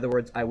 In other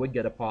words, I would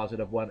get a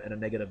 +1 and a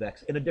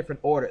 -x in a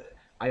different order.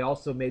 I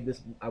also made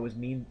this, I was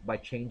mean by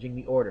changing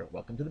the order.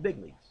 Welcome to the big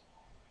leagues.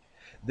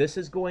 This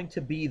is going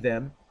to be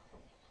then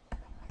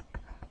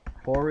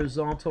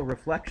horizontal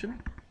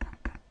reflection,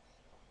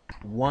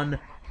 1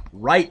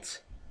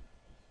 right.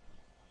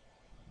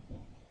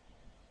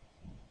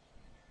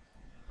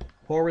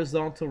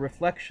 Horizontal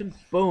reflection,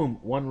 boom,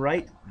 one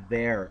right,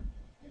 there.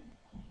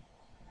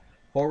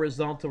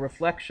 Horizontal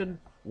reflection,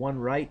 one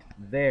right,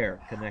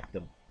 there, connect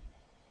them.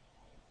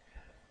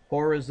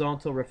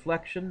 Horizontal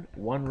reflection,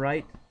 one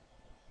right,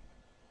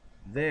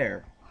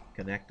 there,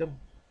 connect them.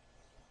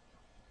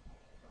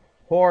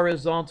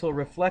 Horizontal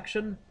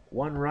reflection,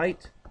 one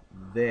right,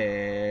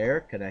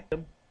 there, connect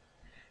them.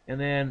 And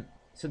then,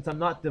 since I'm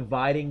not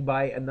dividing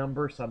by a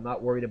number, so I'm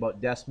not worried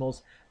about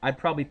decimals, I'd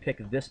probably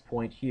pick this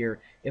point here.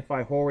 If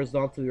I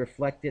horizontally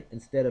reflect it,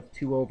 instead of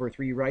 2 over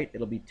 3 right,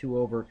 it'll be 2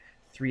 over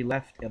 3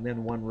 left, and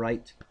then 1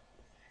 right.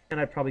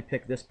 And I'd probably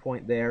pick this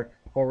point there,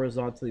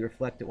 horizontally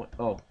reflect it.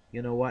 Oh,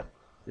 you know what?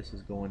 This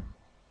is going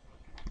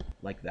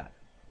like that.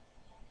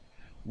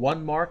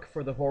 1 mark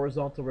for the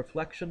horizontal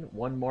reflection,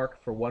 1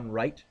 mark for 1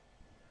 right.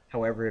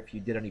 However, if you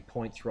did any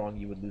points wrong,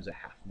 you would lose a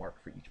half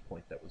mark for each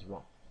point that was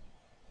wrong.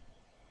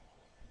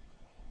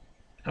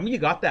 How many of you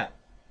got that?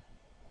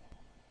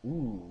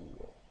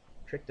 Ooh,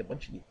 tricked a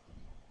bunch of you.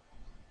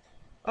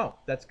 Oh,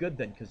 that's good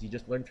then, because you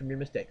just learned from your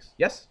mistakes.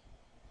 Yes?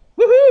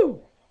 Woohoo!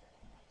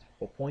 That's the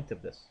whole point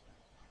of this.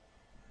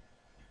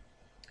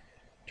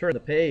 Turn the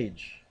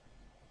page.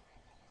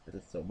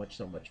 This is so much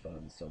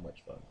fun, so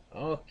much fun.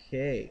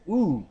 Okay.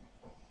 Ooh.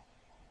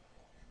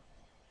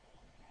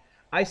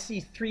 I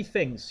see 3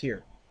 things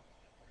here.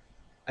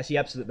 I see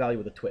absolute value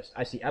with a twist.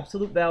 I see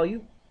absolute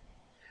value.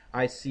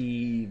 I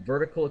see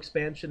vertical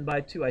expansion by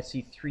 2. I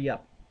see 3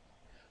 up.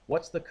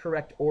 What's the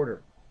correct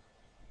order?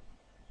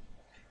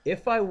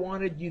 If I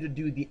wanted you to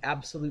do the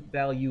absolute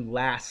value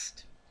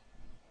last,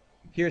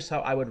 here's how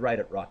I would write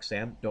it,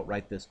 Roxanne. Don't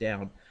write this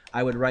down.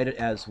 I would write it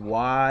as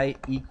y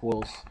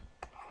equals.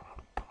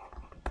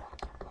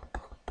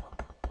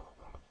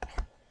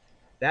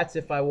 That's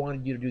if I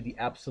wanted you to do the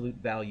absolute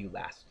value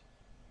last.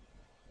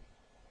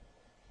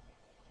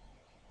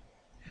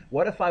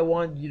 What if I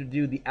wanted you to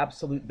do the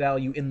absolute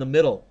value in the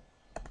middle?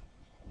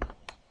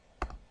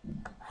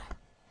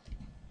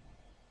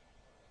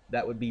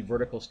 That would be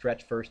vertical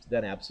stretch first,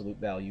 then absolute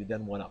value,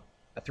 then 1 up,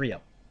 a 3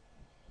 up.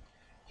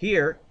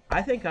 Here,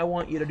 I think I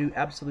want you to do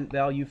absolute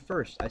value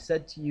first. I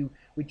said to you,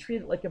 we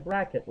treat it like a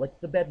bracket, like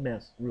the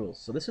bedmass rules.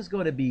 So this is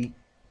going to be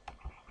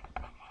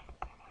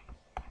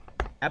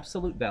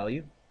absolute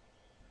value,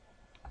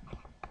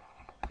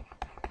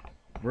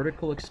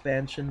 vertical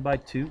expansion by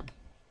 2,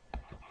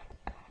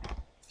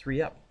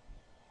 3 up.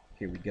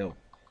 Here we go.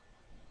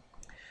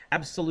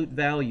 Absolute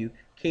value.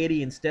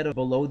 Katie, instead of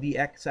below the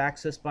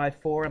x-axis by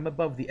 4, I'm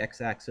above the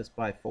x-axis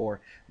by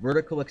 4.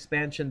 Vertical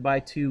expansion by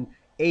 2,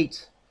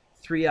 8,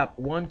 3 up,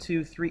 1,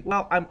 2, 3.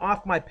 Well, I'm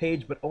off my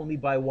page, but only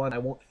by 1. I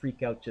won't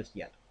freak out just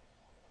yet.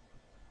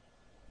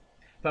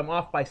 If I'm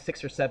off by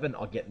 6 or 7,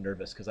 I'll get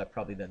nervous because I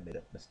probably then made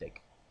a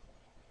mistake.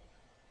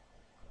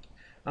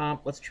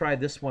 Let's try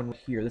this one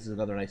here. This is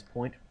another nice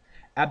point.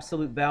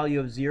 Absolute value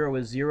of 0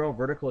 is 0.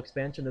 Vertical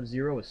expansion of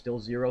 0 is still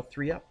 0.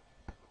 3 up.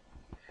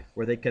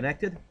 Were they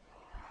connected?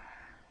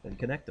 Then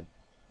connect them.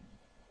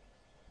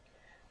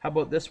 How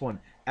about this one?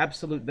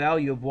 Absolute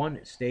value of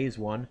 1 stays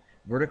 1.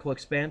 Vertical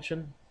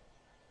expansion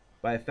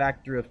by a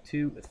factor of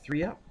 2,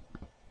 3 up.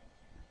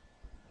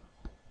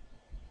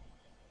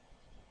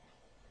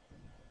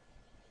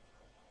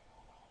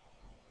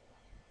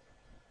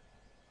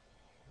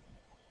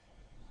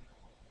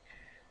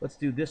 Let's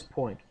do this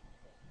point.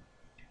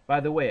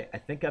 By the way, I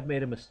think I've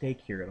made a mistake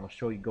here, and I'll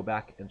show you, go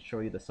back and show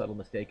you the subtle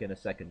mistake in a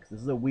second, because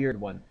this is a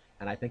weird one,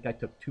 and I think I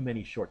took too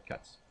many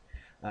shortcuts.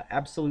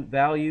 Absolute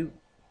value,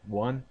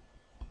 1.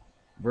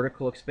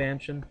 Vertical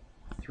expansion,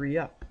 3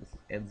 up. This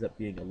ends up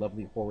being a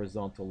lovely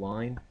horizontal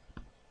line.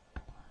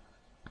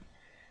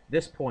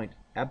 This point,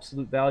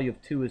 absolute value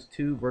of 2 is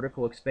 2.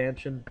 Vertical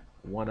expansion,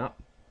 1 up.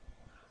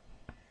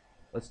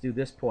 Let's do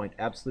this point.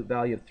 Absolute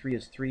value of 3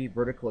 is 3.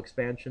 Vertical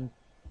expansion,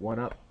 1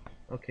 up.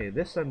 Okay,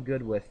 this I'm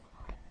good with.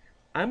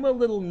 I'm a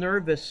little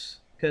nervous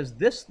because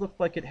this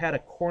looked like it had a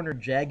corner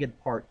jagged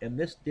part, and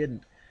this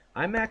didn't.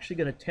 I'm actually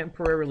going to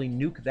temporarily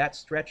nuke that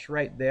stretch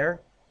right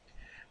there.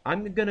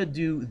 I'm going to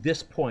do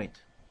this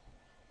point.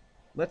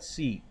 Let's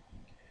see.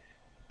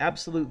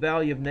 Absolute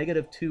value of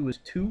negative 2 is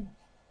 2.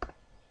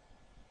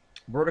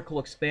 Vertical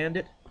expand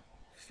it,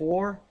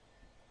 4.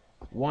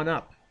 1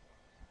 up.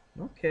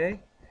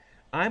 Okay.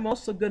 I'm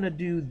also going to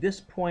do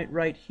this point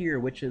right here,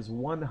 which is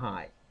 1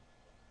 high,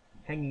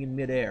 hanging in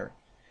midair.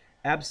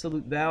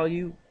 Absolute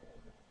value.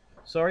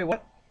 Sorry,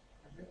 what?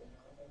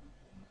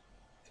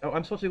 Oh,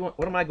 I'm supposed to be,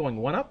 what am I going,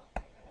 1 up?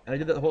 And I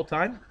did that the whole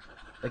time?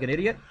 Like an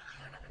idiot?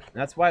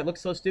 That's why it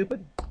looks so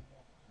stupid?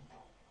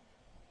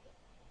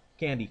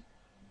 Candy.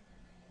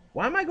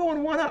 Why am I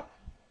going 1 up?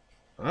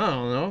 I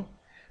don't know.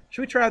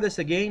 Should we try this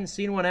again?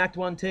 Scene 1, Act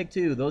 1, Take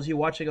 2. Those of you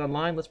watching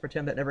online, let's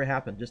pretend that never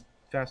happened. Just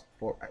fast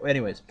forward.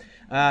 Anyways,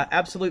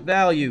 absolute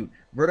value,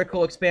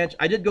 vertical expansion.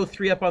 I did go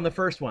 3 up on the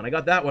first one. I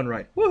got that one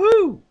right.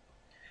 Woohoo!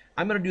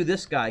 I'm going to do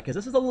this guy because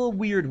this is a little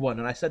weird one,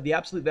 and I said the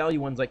absolute value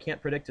ones I can't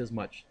predict as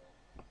much.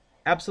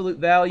 Absolute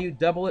value,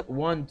 double it,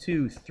 1,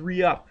 2,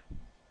 3 up.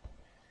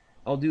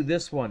 I'll do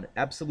this one.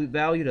 Absolute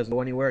value doesn't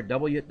go anywhere.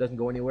 Double it, doesn't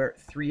go anywhere.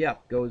 3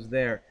 up goes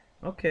there.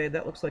 Okay,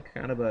 that looks like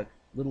kind of a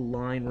little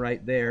line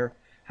right there.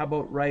 How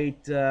about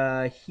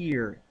right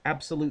here?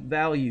 Absolute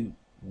value,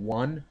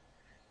 1.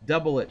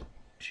 Double it,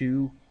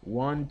 2.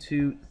 1,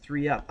 2,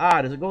 3 up.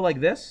 Ah, does it go like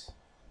this?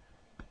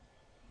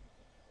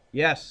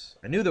 Yes.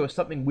 I knew there was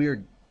something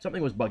weird.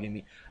 Something was bugging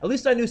me. At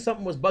least I knew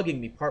something was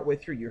bugging me partway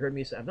through. You heard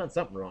me say, I've done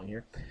something wrong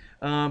here.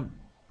 How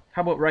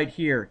about right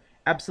here?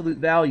 Absolute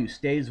value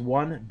stays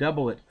 1.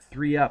 Double it,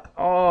 3 up.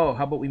 Oh,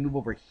 how about we move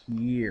over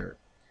here?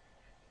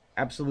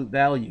 Absolute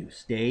value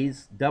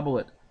stays, double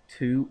it,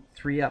 2,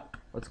 3 up.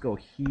 Let's go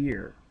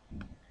here.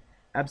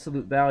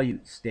 Absolute value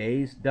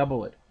stays,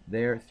 double it,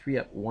 there, 3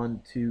 up,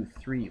 1, 2,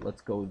 3.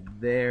 Let's go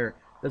there.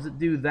 Does it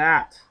do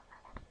that?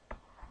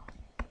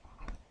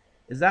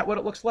 Is that what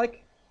it looks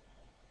like?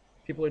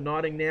 People are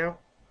nodding now.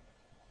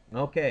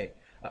 Okay.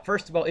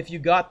 First of all, if you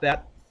got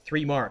that,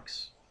 3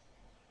 marks.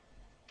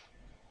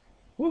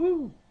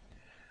 Woohoo!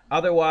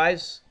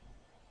 Otherwise,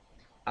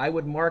 I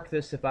would mark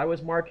this. If I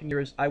was marking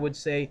yours, I would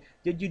say,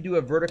 did you do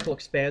a vertical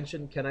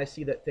expansion? Can I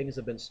see that things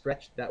have been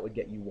stretched? That would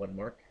get you 1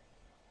 mark.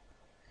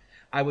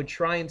 I would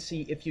try and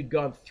see if you'd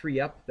gone 3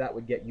 up. That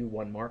would get you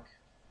 1 mark.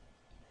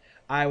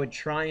 I would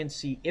try and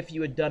see if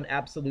you had done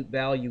absolute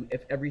value,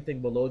 if everything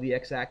below the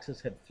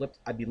x-axis had flipped.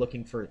 I'd be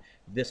looking for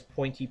this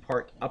pointy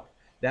part up.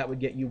 That would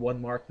get you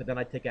 1 mark, but then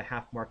I'd take a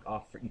half mark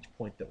off for each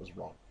point that was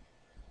wrong.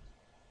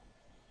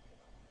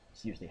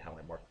 It's usually how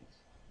I mark these.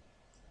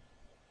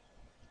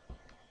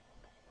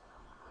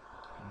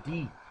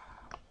 D.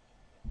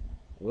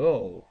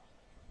 Whoa.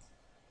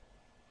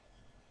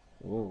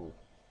 Whoa.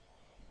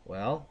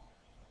 Well,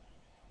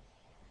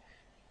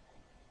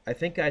 I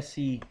think I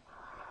see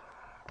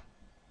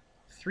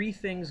 3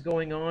 things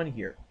going on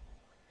here.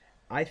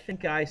 I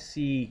think I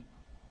see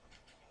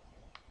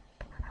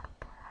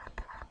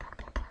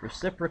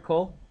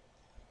reciprocal,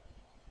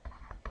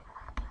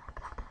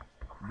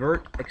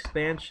 vert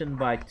expansion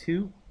by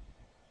 2,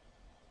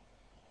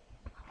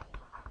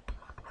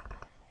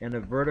 and a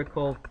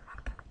vertical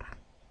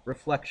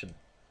reflection.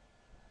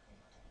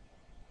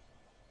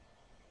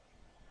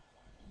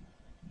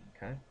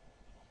 Okay.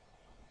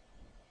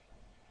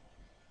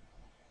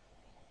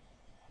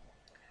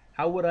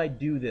 How would I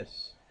do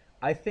this?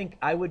 I think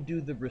I would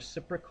do the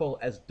reciprocal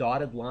as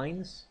dotted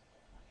lines,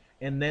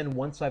 and then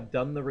once I've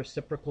done the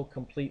reciprocal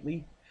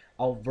completely,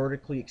 I'll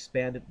vertically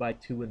expand it by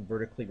 2 and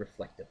vertically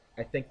reflect it.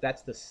 I think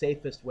that's the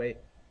safest way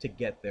to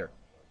get there.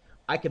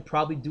 I could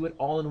probably do it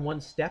all in one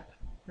step.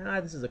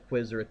 This is a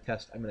quiz or a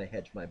test. I'm going to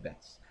hedge my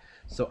bets.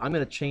 So I'm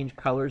going to change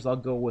colors. I'll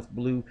go with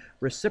blue.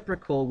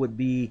 Reciprocal would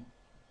be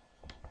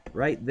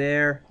right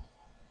there,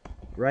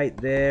 right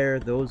there.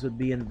 Those would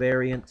be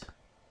invariant.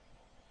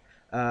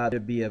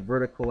 There'd be a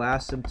vertical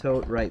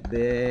asymptote right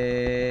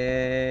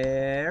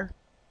there.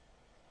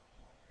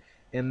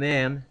 And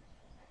then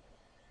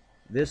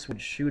this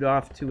would shoot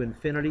off to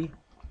infinity.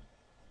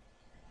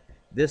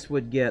 This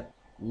would get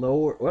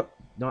lower. Whoop,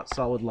 not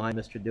solid line,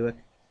 Mr. Dueck.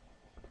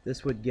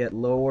 This would get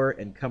lower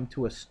and come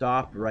to a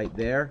stop right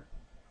there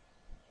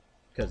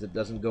because it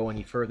doesn't go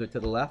any further to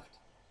the left.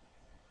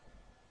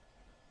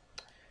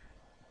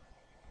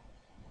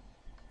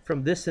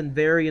 From this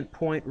invariant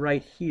point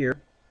right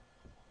here,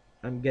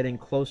 I'm getting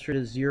closer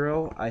to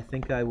 0. I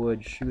think I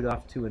would shoot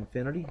off to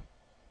infinity.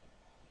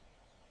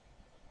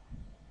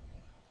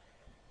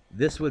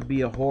 This would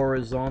be a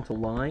horizontal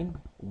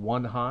line,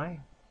 1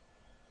 high.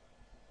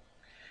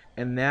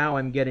 And now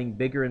I'm getting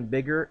bigger and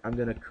bigger. I'm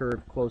going to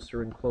curve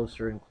closer and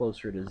closer and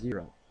closer to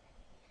 0.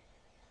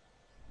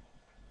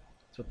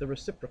 That's what the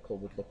reciprocal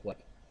would look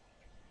like.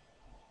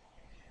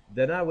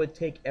 Then I would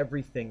take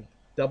everything,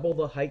 double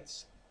the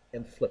heights,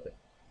 and flip it.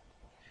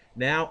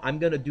 Now I'm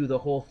going to do the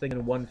whole thing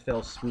in one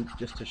fell swoop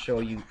just to show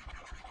you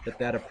that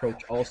that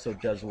approach also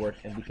does work,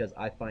 and because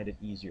I find it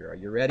easier. Are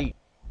you ready?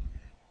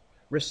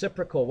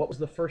 Reciprocal. What was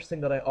the first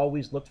thing that I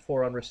always looked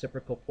for on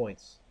reciprocal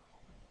points?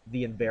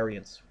 The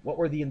invariants. What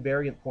were the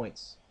invariant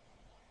points?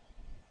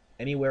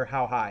 Anywhere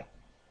how high?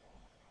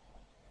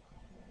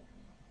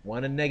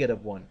 1 and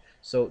 -1.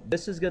 So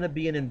this is going to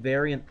be an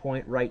invariant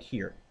point right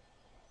here.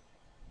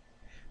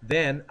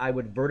 Then I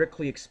would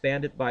vertically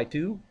expand it by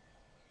 2.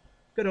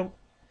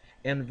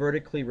 And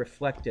vertically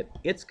reflect it.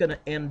 It's going to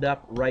end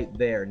up right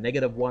there.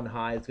 -1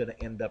 high is going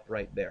to end up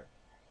right there.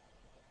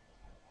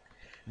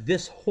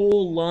 This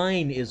whole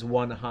line is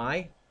 1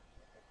 high.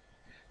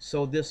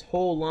 So this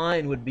whole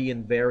line would be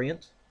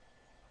invariant.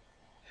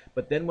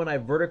 But then when I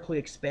vertically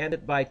expand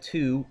it by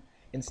 2,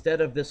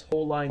 instead of this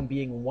whole line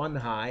being 1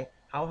 high,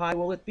 how high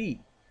will it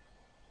be?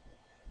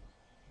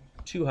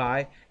 2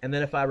 high. And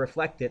then if I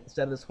reflect it,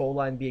 instead of this whole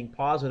line being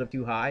positive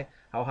 2 high,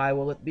 how high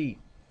will it be?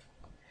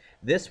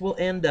 This will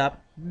end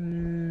up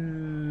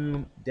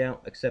down,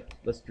 except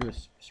let's do a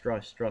straw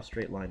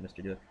straight line,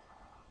 Mr. Dueck.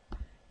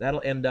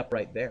 That'll end up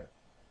right there.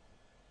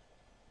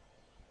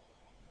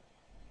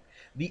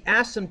 The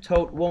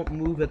asymptote won't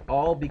move at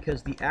all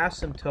because the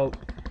asymptote,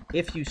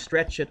 if you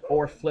stretch it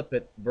or flip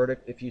it,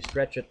 if you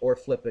stretch it or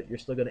flip it, you're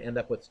still going to end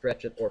up with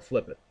stretch it or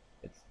flip it.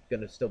 It's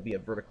going to still be a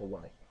vertical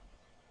line.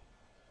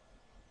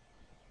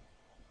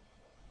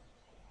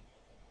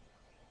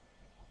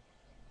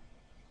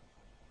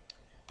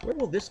 Where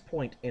will this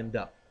point end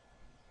up?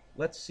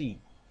 Let's see.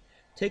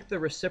 Take the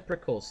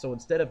reciprocal. So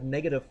instead of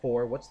negative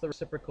 4, what's the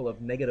reciprocal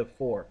of negative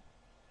 4?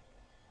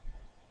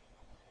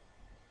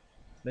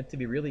 It's meant to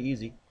be really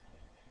easy.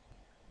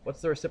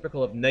 What's the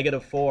reciprocal of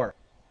negative 4?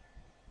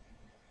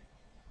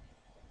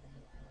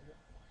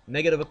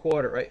 Negative a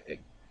quarter, right?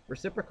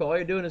 Reciprocal, all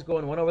you're doing is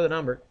going 1 over the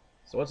number.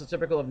 So what's the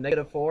reciprocal of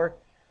negative 4?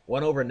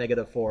 1 over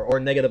negative 4, or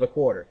negative a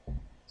quarter.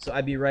 So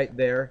I'd be right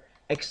there.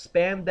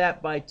 Expand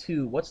that by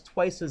 2. What's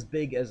twice as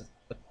big as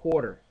a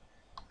quarter?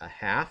 A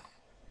half.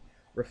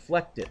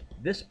 Reflect it.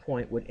 This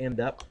point would end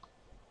up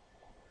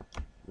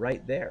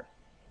right there.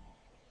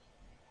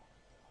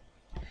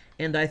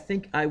 And I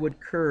think I would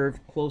curve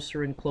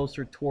closer and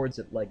closer towards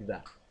it like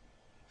that.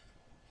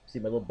 See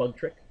my little bug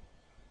trick?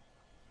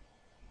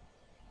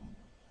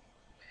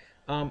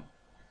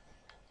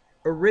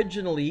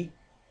 Originally,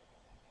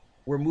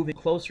 we're moving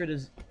closer to...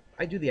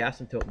 I do the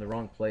asymptote in the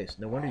wrong place.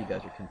 No wonder you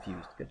guys are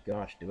confused. Good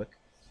gosh, Dueck.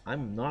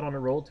 I'm not on a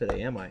roll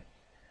today, am I?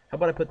 How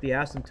about I put the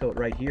asymptote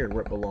right here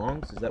where it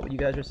belongs? Is that what you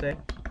guys are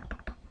saying?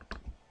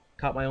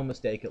 Caught my own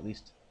mistake, at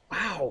least.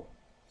 Wow!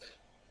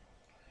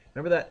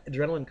 Remember that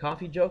adrenaline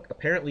coffee joke?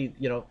 Apparently,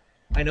 you know,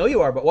 I know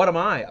you are, but what am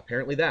I?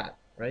 Apparently that,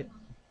 right?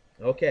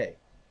 Okay.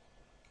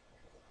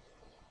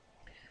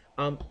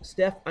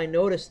 Steph, I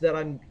noticed that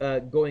I'm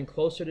going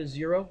closer to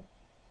 0.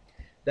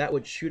 That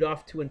would shoot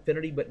off to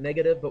infinity but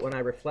negative, but when I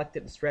reflect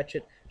it and stretch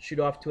it, shoot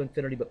off to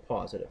infinity but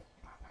positive.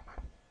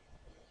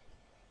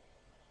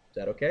 Is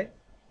that okay?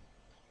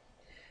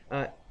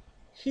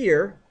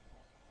 Here,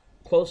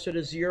 closer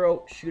to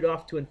 0, shoot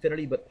off to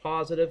infinity but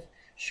positive,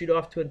 shoot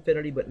off to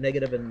infinity but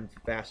negative and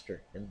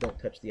faster. And don't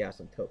touch the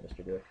asymptote,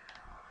 Mr. Dueck.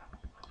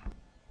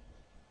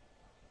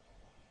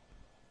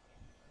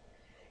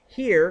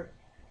 Here,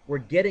 we're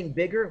getting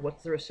bigger.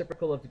 What's the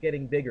reciprocal of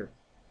getting bigger?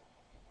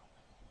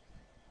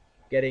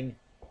 Getting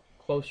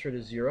closer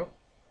to 0.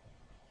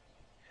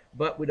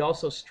 But we'd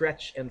also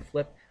stretch and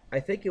flip. I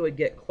think it would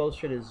get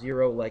closer to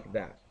 0 like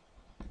that.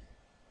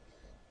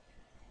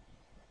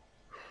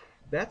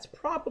 That's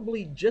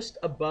probably just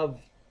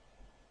above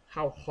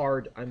how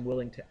hard I'm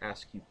willing to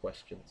ask you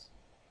questions.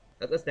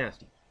 That's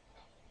nasty.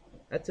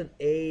 That's an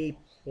A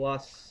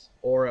plus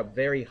or a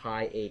very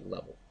high A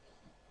level.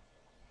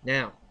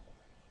 Now,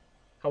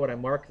 how would I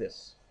mark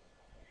this?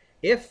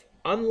 If,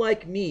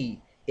 unlike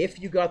me, if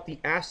you got the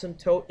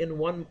asymptote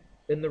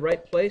in the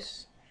right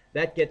place,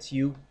 that gets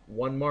you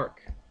 1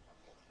 mark.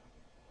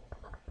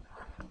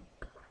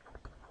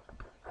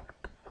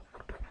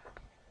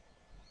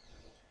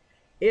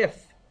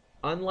 If,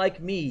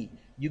 unlike me,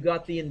 you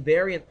got the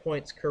invariant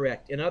points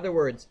correct, in other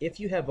words, if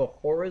you have a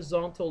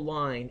horizontal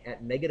line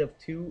at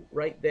 -2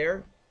 right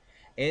there,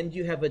 and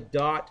you have a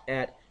dot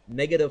at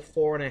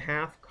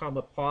 -4.5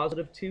 comma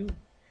 +2,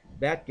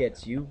 that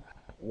gets you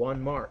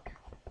 1 mark.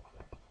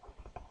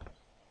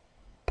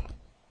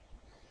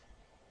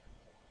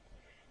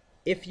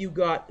 If you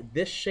got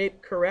this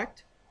shape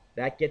correct,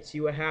 that gets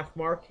you a ½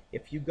 mark.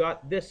 If you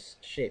got this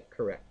shape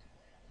correct,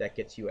 that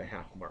gets you a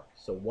 ½ mark.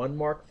 So 1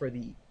 mark for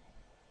the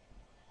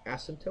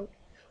asymptote,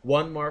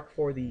 1 mark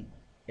for the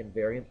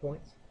invariant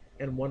points,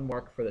 and 1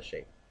 mark for the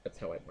shape. That's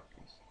how I mark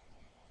these.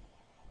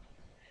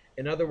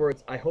 In other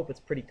words, I hope it's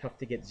pretty tough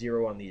to get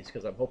 0 on these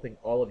because I'm hoping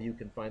all of you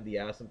can find the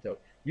asymptote.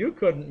 You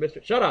couldn't,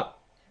 Mr. Shut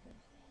up!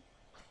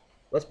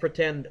 Let's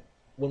pretend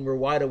when we're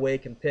wide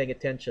awake and paying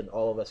attention,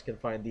 all of us can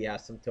find the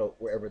asymptote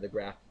wherever the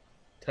graph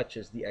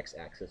touches the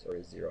x-axis or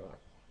is 0 high.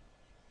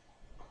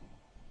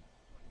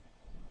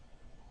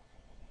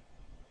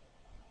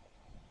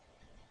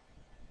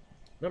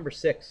 Number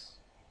 6.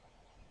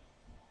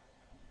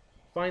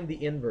 Find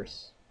the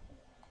inverse.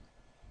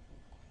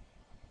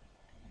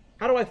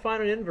 How do I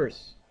find an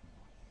inverse?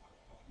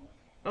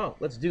 Oh,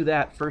 let's do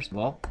that first of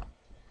all.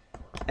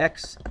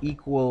 X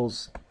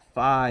equals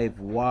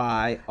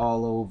 5y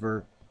all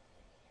over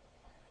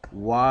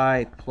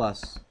y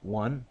plus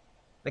 1.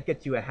 That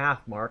gets you a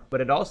 ½ mark,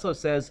 but it also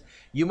says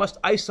you must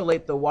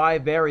isolate the y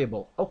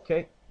variable.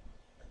 Okay.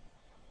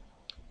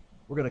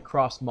 We're going to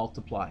cross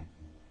multiply.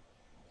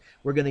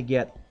 We're going to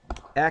get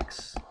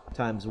x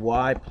times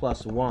y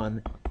plus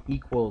 1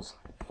 equals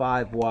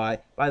 5y.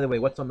 By the way,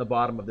 what's on the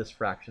bottom of this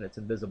fraction? It's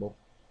invisible.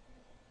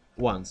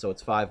 1, so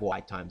it's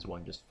 5y times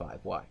 1, just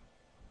 5y.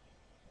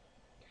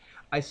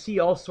 I see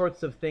all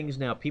sorts of things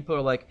now. People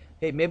are like,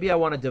 hey, maybe I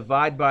want to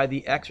divide by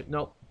the x.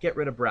 No, get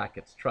rid of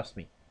brackets. Trust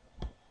me.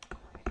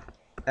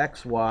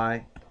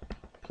 xy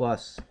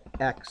plus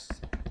x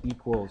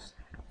equals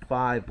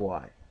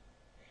 5y.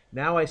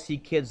 Now I see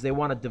kids, they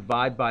want to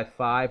divide by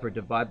 5 or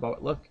divide by...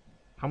 Look,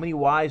 how many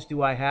y's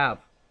do I have?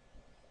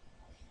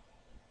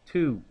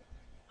 2.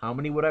 How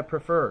many would I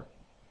prefer?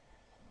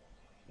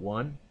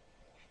 1.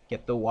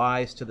 Get the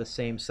y's to the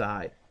same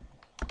side.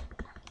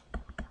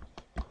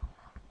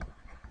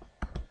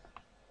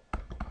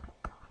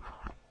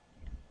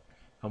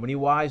 How many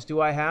y's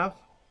do I have?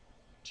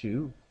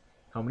 2.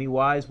 How many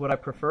y's would I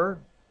prefer?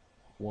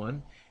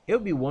 1. It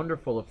would be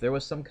wonderful if there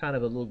was some kind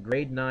of a little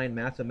grade 9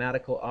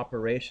 mathematical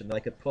operation that I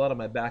could pull out of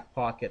my back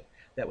pocket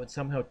that would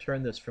somehow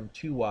turn this from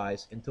 2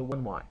 y's into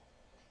 1 y.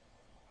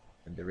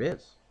 And there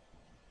is.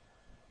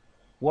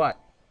 What?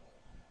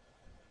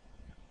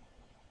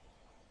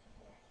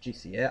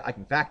 GCF, I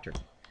can factor.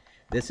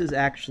 This is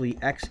actually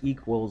x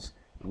equals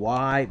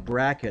y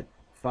bracket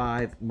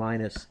 5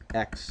 minus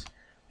x.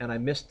 And I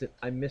missed it.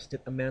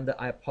 Amanda.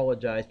 I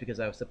apologize because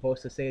I was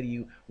supposed to say to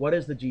you, what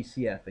is the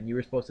GCF? And you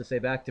were supposed to say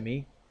back to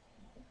me,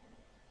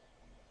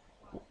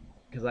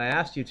 because I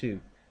asked you to.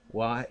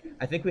 Why?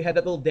 I think we had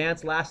that little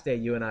dance last day,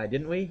 you and I,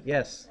 didn't we?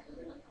 Yes.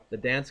 The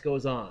dance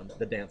goes on.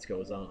 The dance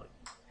goes on.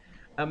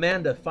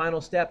 Amanda,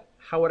 final step.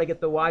 How would I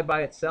get the y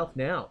by itself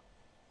now?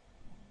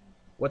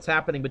 What's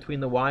happening between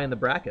the y and the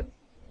bracket?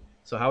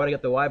 So how would I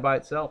get the y by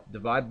itself?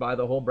 Divide by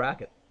the whole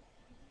bracket.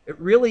 It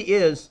really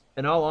is,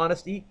 in all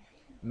honesty,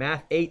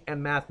 Math 8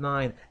 and Math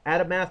 9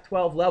 at a Math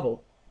 12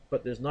 level,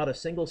 but there's not a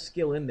single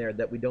skill in there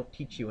that we don't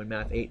teach you in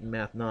Math 8 and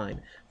Math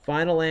 9.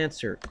 Final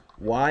answer,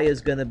 y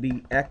is going to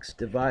be x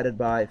divided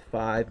by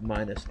 5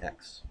 minus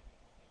x.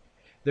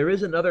 There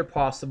is another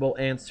possible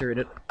answer, and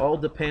it all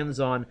depends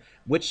on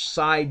which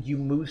side you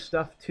move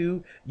stuff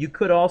to. You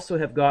could also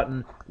have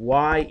gotten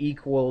y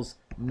equals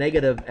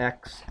negative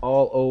x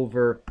all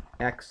over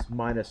x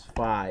minus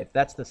 5.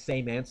 That's the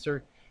same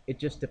answer. It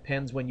just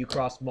depends when you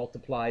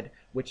cross-multiplied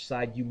which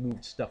side you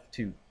moved stuff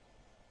to.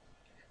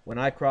 When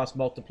I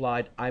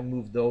cross-multiplied, I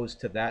moved those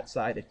to that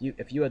side.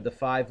 If you had the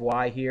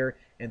 5y here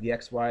and the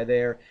xy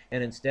there,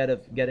 and instead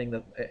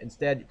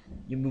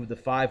you move the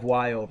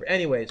 5y over.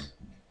 Anyways,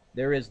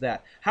 there is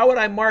that. How would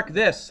I mark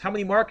this? How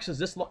many marks is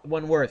this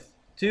one worth?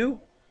 2?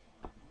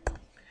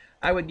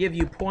 I would give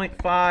you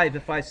 0.5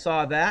 if I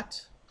saw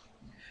that.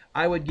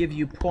 I would give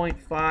you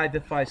 0.5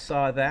 if I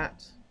saw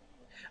that.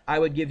 I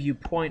would give you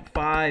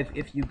 0.5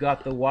 if you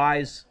got the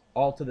y's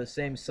all to the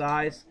same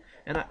size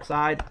and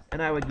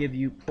and I would give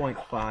you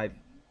 0.5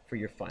 for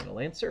your final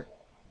answer.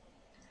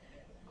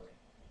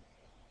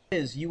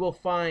 You will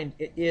find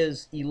it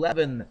is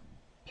 11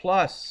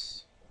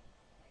 plus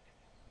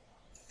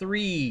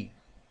 3,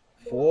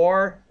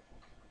 4,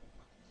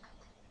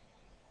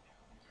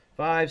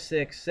 5,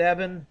 6,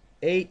 7,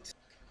 8,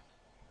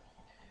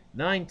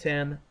 9,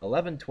 10,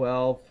 11,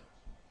 12,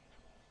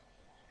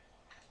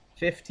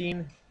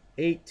 15,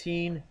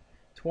 18,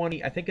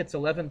 20. I think it's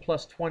 11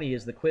 plus 20.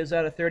 Is the quiz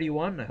out of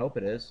 31? I hope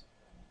it is.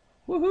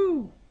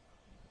 Woohoo!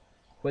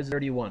 Quiz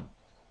 31.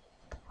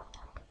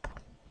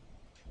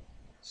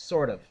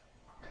 Sort of.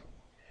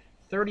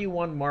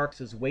 31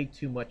 marks is way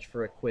too much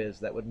for a quiz.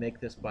 That would make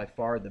this by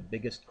far the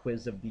biggest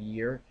quiz of the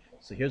year.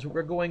 So here's what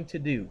we're going to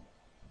do.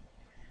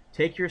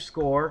 Take your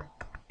score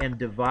and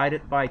divide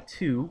it by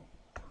 2.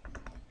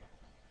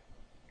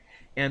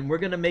 And we're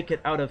going to make it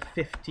out of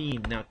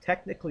 15. Now,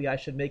 technically, I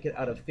should make it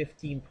out of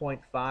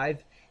 15.5.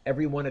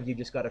 Every one of you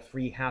just got a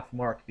free half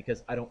mark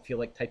because I don't feel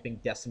like typing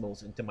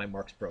decimals into my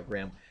marks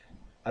program.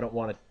 I don't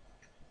want a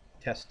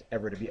test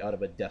ever to be out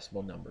of a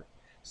decimal number.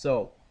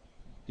 So,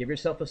 give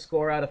yourself a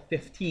score out of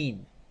 15.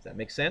 Does that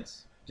make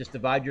sense? Just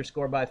divide your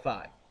score by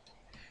 5.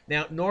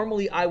 Now,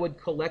 normally I would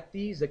collect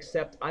these,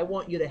 except I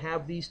want you to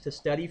have these to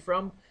study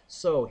from.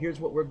 So, here's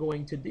what we're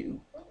going to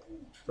do.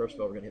 First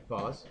of all, we're going to hit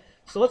pause.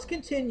 So, let's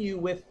continue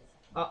with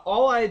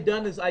all I had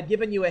done is I'd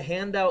given you a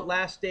handout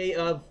last day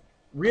of,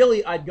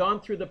 really, I'd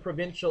gone through the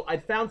provincial.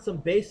 I'd found some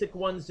basic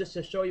ones just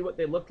to show you what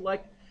they looked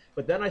like.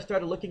 But then I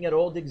started looking at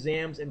old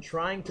exams and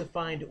trying to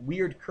find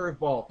weird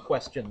curveball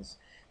questions.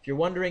 If you're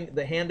wondering,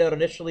 the handout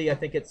initially, I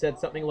think it said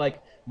something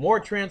like more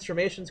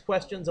transformations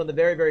questions on the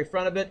very, very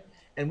front of it.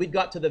 And we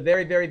got to the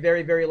very, very,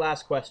 very, very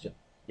last question.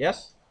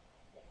 Yes?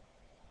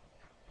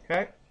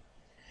 Okay.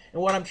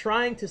 And what I'm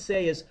trying to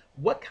say is,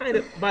 what kind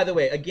of, by the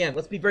way, again,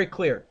 let's be very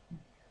clear.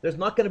 There's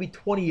not going to be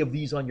 20 of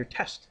these on your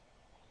test.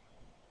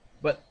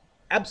 But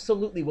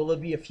absolutely, will there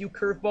be a few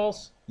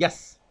curveballs?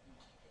 Yes.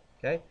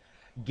 Okay.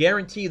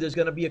 Guarantee there's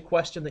going to be a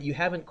question that you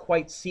haven't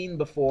quite seen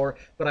before,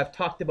 but I've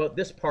talked about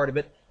this part of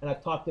it, and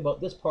I've talked about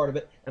this part of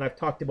it, and I've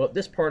talked about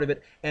this part of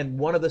it, and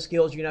one of the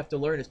skills you're going to have to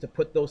learn is to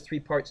put those 3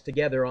 parts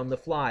together on the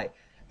fly.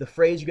 The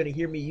phrase you're going to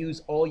hear me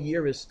use all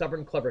year is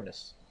stubborn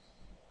cleverness.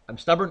 I'm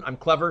stubborn, I'm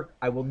clever,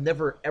 I will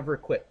never, ever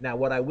quit. Now,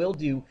 what I will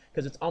do,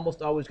 because it's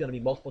almost always going to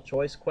be multiple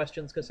choice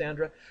questions,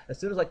 Cassandra, as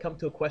soon as I come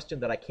to a question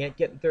that I can't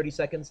get in 30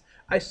 seconds,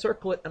 I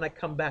circle it and I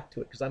come back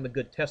to it because I'm a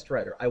good test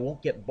writer. I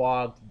won't get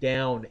bogged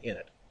down in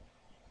it.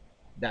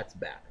 That's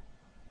bad.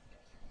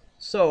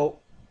 So,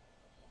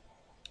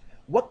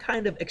 what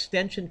kind of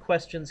extension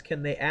questions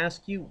can they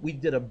ask you? We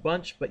did a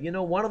bunch, but you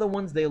know, one of the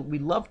ones we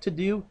love to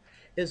do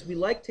is we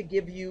like to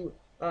give you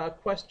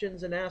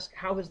questions and ask,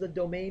 how has the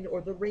domain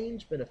or the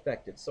range been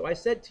affected? So I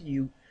said to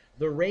you,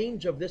 the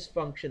range of this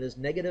function is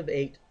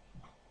 -8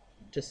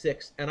 to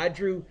 6, and I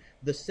drew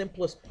the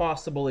simplest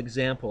possible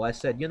example. I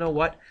said, you know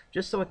what,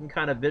 just so I can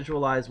kind of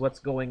visualize what's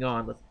going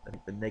on, I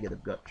think the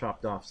negative got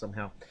chopped off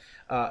somehow.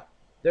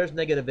 There's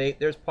 -8,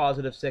 there's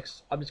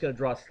 +6. I'm just going to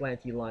draw a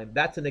slanty line.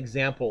 That's an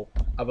example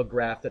of a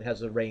graph that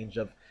has a range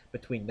of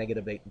between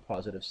 -8 and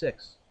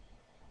 +6.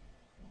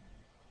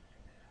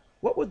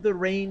 What would the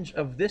range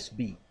of this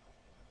be?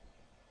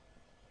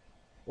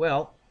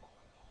 Well,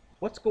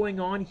 what's going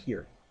on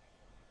here?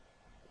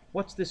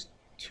 What's this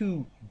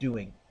 2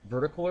 doing?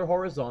 Vertical or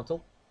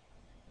horizontal?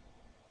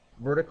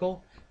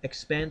 vertical,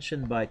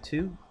 expansion by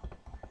 2.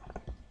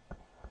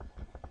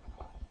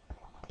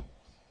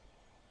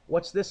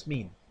 What's this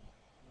mean?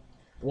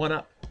 1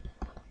 up.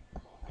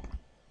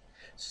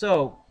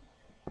 So,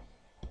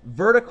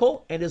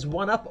 vertical, and is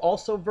 1 up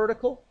also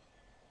vertical?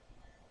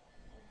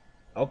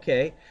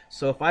 Okay,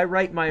 so if I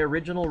write my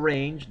original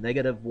range,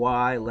 negative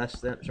 8 less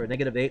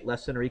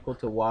than or equal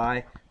to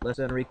y less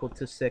than or equal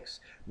to 6,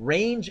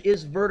 range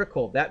is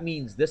vertical. That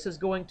means this is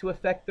going to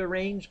affect the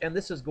range, and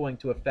this is going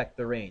to affect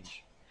the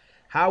range.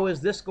 How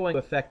is this going to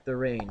affect the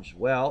range?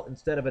 Well,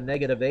 instead of a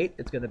negative 8,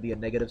 it's going to be a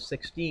negative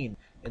 16.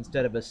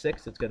 Instead of a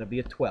 6, it's going to be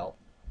a 12.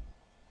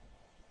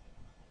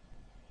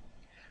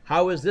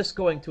 How is this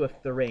going to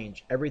affect the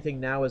range? Everything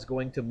now is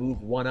going to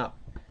move 1 up.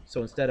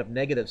 So instead of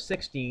negative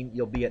 16,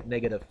 you'll be at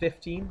negative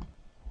 15.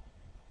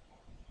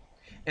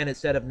 And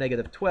instead of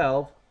negative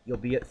 12, you'll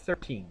be at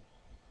 13.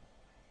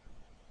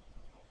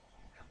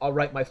 I'll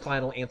write my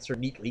final answer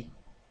neatly.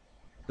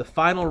 The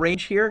final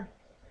range here,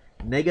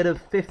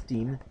 negative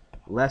 15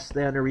 less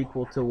than or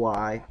equal to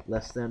y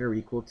less than or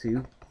equal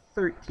to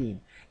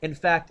 13. In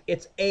fact,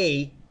 it's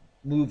A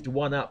moved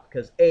 1 up,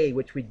 because A,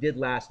 which we did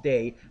last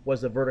day,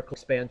 was a vertical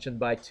expansion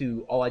by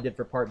 2. All I did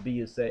for part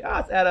B is say,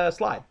 let's add a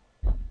slide.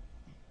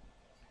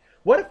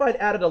 What if I'd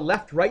added a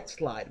left-right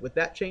slide? Would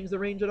that change the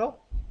range at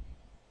all?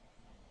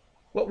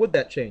 What would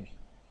that change?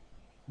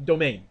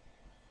 Domain.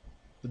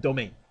 The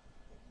domain.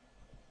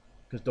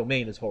 Because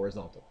domain is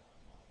horizontal,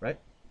 right?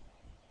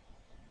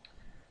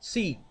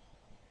 C.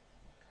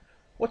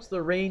 What's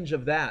the range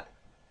of that?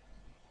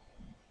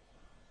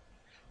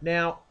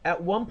 Now,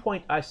 at one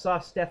point, I saw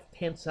Steph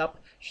tense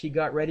up. She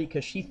got ready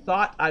because she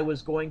thought I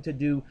was going to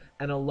do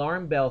an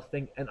alarm bell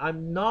thing, and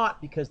I'm not,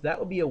 because that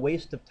would be a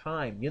waste of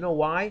time. You know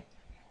why?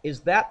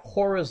 Is that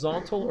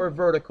horizontal or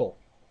vertical?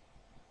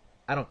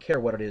 I don't care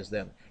what it is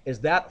then. Is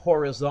that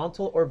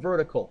horizontal or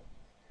vertical?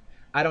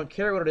 I don't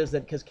care what it is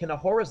then, because can a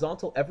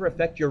horizontal ever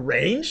affect your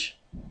range?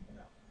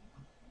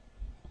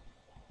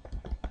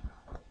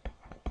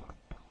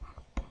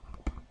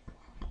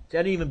 See,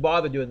 I didn't even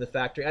bother doing the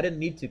factoring. I didn't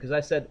need to, because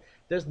I said,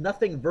 there's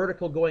nothing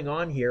vertical going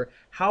on here.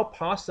 How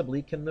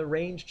possibly can the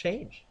range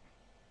change?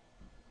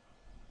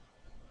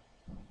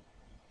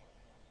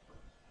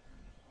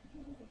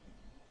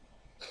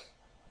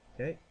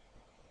 Okay.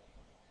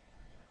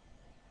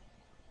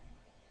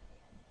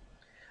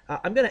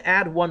 I'm going to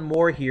add one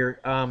more here.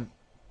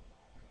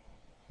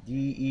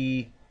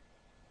 DE.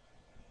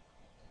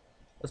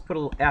 Let's put a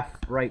little f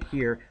right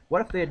here.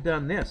 What if they had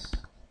done this?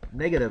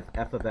 Negative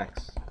f of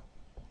x.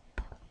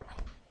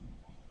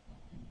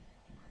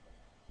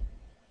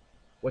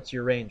 What's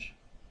your range?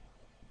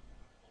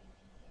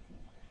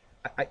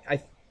 I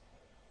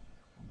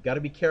got to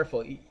be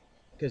careful,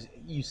 because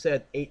you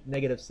said 8,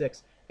 negative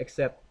 6,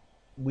 except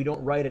we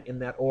don't write it in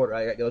that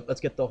order. Let's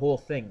get the whole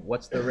thing.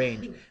 What's the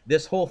range?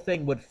 This whole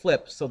thing would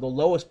flip, so the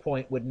lowest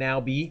point would now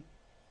be,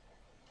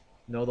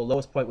 no, the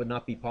lowest point would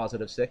not be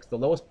positive 6. The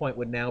lowest point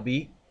would now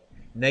be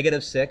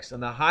negative 6,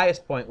 and the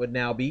highest point would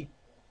now be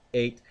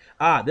 8.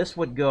 This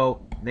would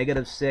go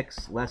negative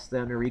 6 less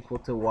than or equal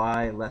to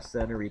y less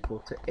than or equal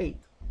to 8.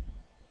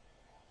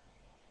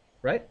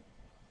 Right?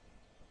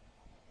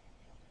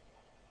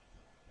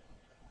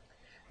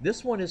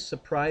 This one is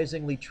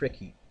surprisingly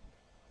tricky.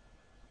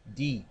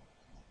 D.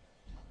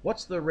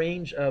 What's the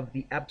range of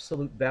the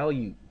absolute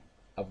value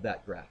of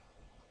that graph?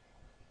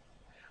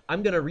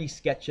 I'm going to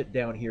re-sketch it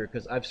down here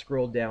because I've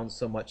scrolled down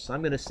so much. So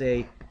I'm going to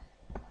say,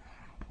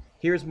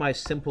 here's my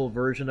simple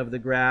version of the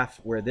graph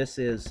where this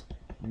is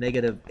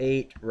negative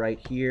 8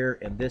 right here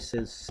and this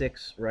is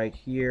 6 right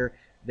here.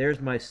 There's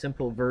my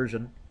simple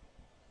version.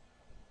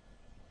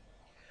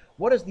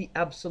 What does the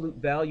absolute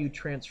value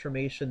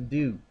transformation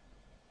do?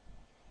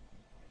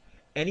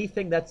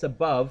 Anything that's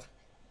above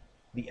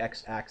the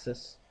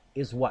x-axis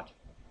is what?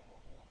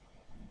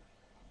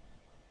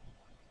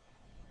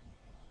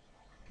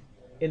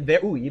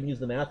 Ooh, you even use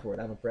the math word.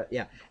 I'm impressed.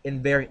 Yeah,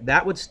 invariant.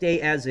 That would stay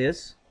as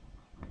is.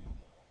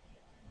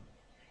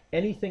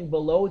 Anything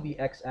below the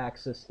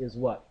x-axis is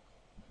what?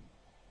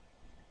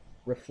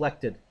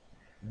 Reflected.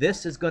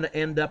 This is going to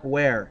end up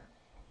where?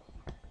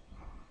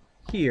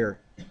 Here.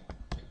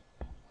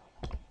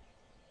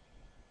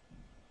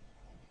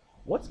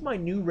 What's my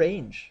new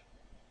range?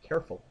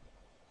 Careful.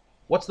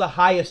 What's the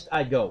highest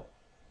I go?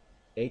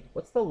 8.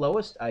 What's the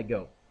lowest I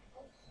go?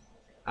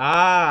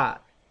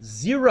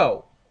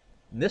 0.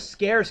 And this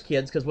scares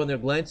kids because when they're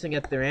glancing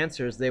at their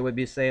answers, they would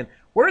be saying,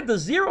 where'd the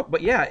 0?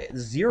 But yeah,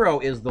 0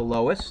 is the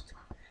lowest,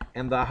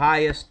 and the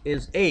highest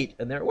is 8.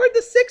 And where'd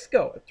the 6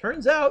 go? It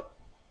turns out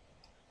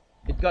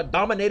it got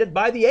dominated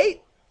by the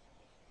 8.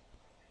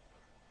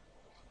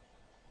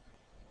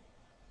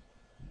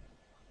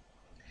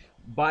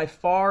 By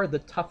far the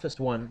toughest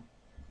one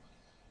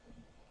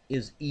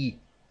is E.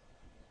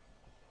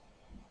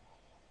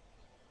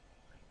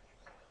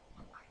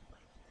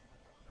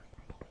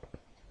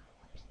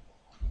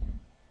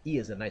 E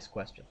is a nice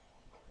question.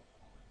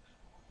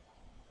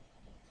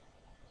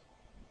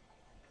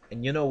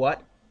 And you know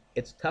what?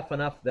 It's tough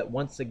enough that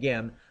once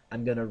again,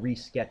 I'm going to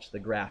re-sketch the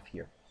graph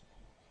here.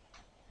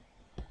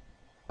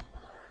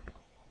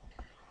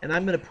 And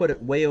I'm going to put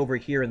it way over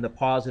here in the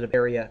positive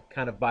area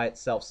kind of by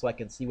itself so I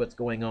can see what's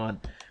going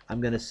on.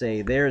 I'm going to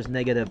say there's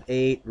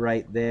 -8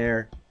 right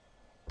there.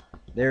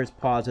 There's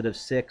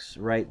 +6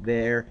 right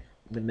there.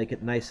 I'm going to make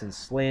it nice and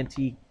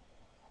slanty.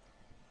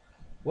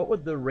 What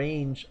would the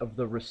range of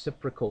the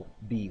reciprocal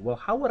be? Well,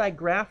 how would I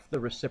graph the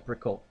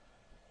reciprocal?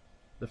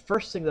 The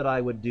first thing that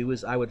I would do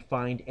is I would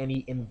find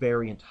any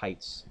invariant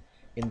heights.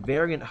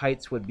 Invariant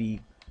heights would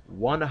be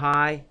 1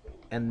 high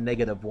and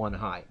 -1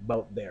 high,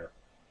 about there.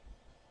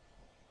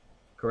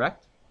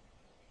 Correct?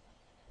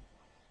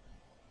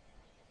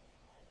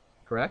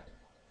 Correct?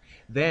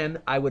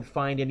 Then I would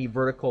find any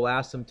vertical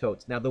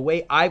asymptotes. Now, the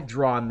way I've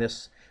drawn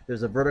this,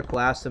 there's a vertical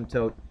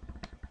asymptote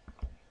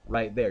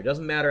right there.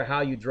 Doesn't matter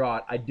how you draw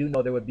it. I do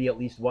know there would be at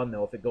least one,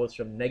 though. If it goes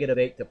from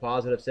 -8 to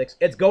 +6,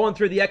 it's going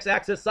through the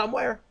x-axis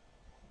somewhere.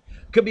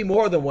 Could be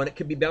more than one. It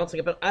could be bouncing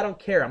up. I don't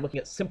care. I'm looking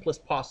at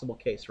simplest possible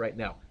case right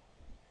now.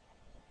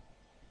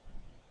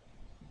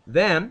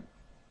 Then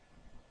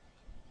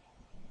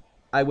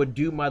I would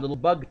do my little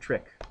bug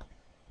trick.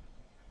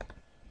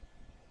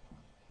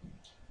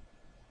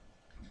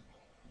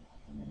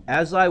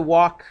 As I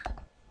walk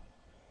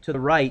to the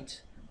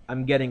right,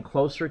 I'm getting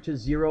closer to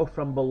 0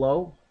 from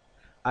below.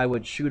 I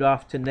would shoot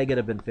off to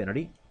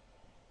 -infinity.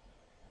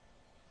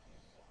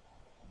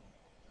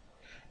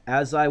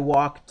 As I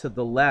walk to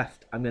the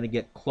left, I'm going to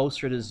get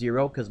closer to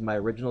 0 because my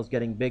original is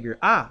getting bigger.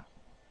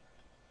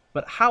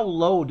 But how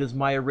low does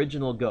my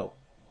original go?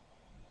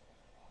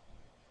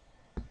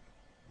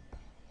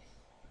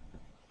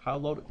 How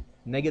low?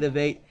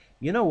 -8.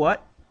 You know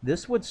what?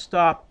 This would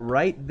stop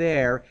right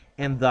there,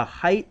 and the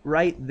height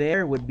right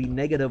there would be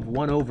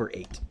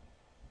 -1/8.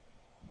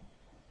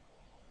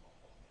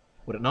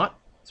 Would it not?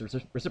 It's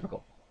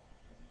reciprocal.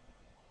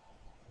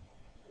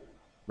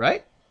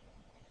 Right?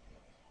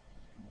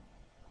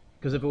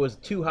 Because if it was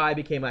 2 high,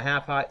 became a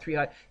half high, 3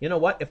 high. You know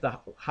what? If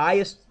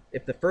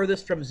the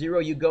furthest from 0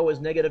 you go is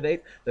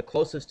 -8, the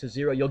closest to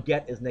 0 you'll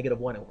get is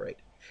 -1/8.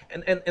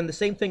 And the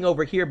same thing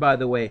over here, by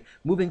the way.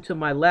 Moving to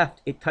my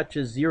left, it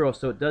touches 0,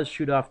 so it does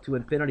shoot off to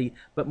infinity.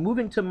 But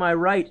moving to my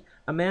right,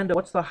 Amanda,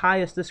 what's the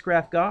highest this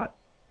graph got?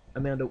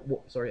 Amanda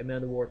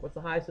Ward, what's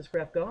the highest this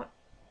graph got?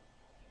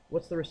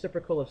 What's the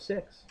reciprocal of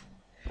 6?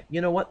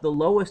 You know what? The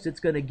lowest it's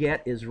going to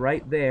get is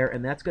right there,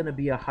 and that's going to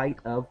be a height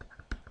of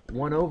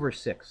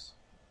 1/6.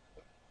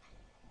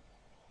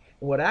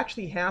 What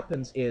actually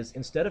happens is,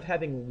 instead of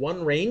having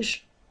one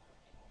range,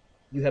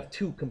 you have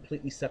two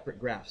completely separate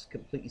graphs,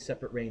 completely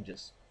separate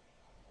ranges.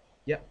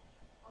 Yep.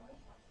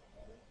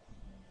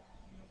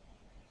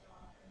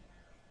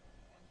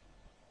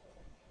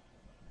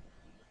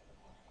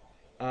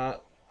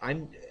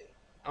 I'm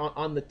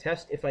on the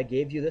test. If I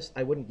gave you this,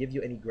 I wouldn't give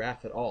you any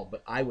graph at all,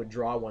 but I would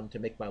draw one to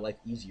make my life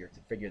easier to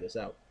figure this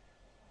out.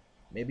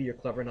 Maybe you're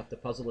clever enough to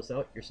puzzle this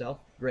out yourself.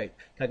 Great.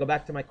 Can I go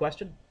back to my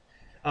question?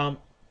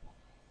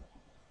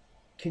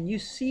 Can you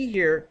see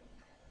here,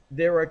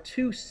 there are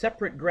two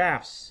separate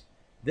graphs.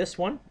 This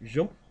one,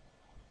 jump,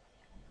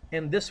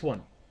 and this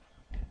one.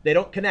 They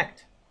don't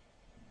connect.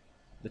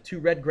 The two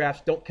red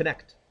graphs don't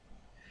connect.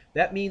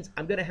 That means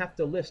I'm going to have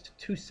to list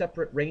two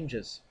separate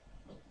ranges.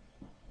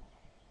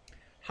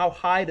 How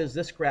high does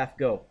this graph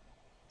go?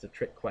 It's a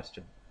trick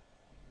question.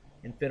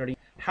 Infinity.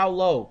 How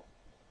low?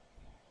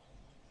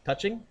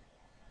 Touching?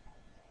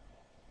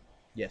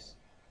 Yes.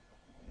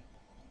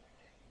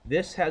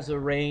 This has a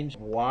range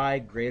of y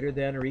greater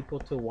than or equal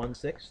to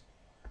 1/6,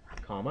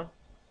 comma.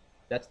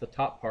 That's the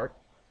top part.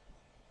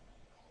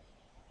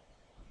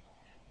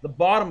 The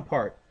bottom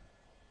part.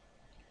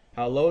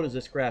 How low does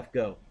this graph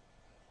go?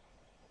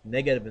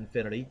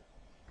 -infinity.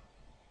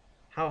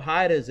 How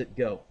high does it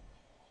go?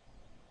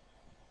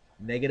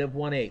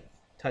 -1/8,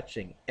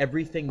 touching.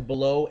 Everything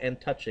below and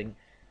touching.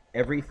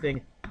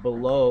 Everything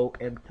below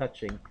and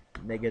touching,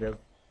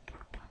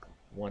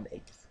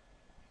 -1/8.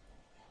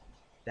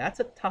 That's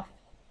a tough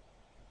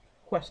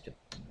question.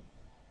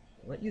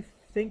 I'll let you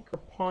think or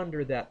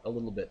ponder that a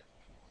little bit.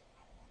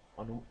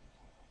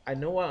 I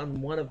know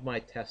on one of my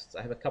tests,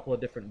 I have a couple of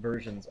different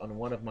versions. On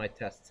one of my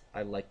tests,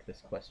 I like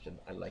this question.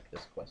 I like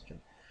this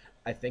question.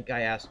 I think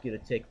I asked you to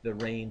take the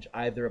range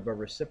either of a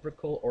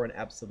reciprocal or an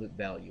absolute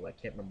value. I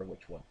can't remember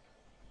which one.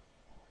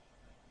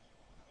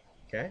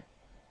 Okay?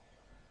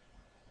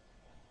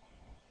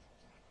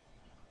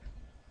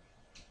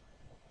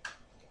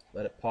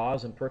 Let it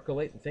pause and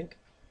percolate and think.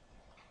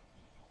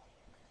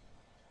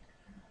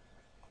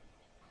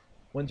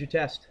 When's your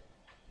test?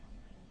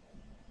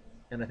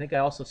 And I think I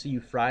also see you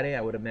Friday,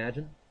 I would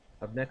imagine,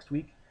 of next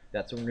week.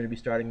 That's when we're going to be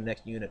starting the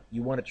next unit.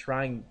 You want to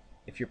try and,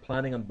 if you're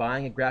planning on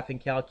buying a graphing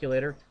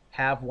calculator,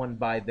 have one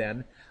by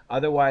then.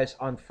 Otherwise,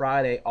 on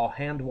Friday, I'll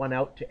hand one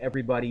out to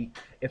everybody.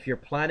 If you're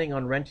planning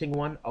on renting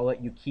one, I'll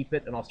let you keep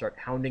it, and I'll start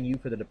hounding you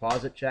for the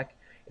deposit check.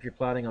 If you're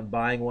planning on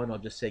buying one, I'll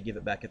just say give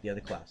it back at the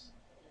other class.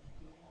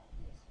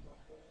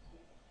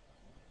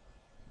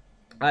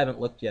 I haven't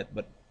looked yet,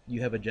 but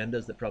you have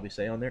agendas that probably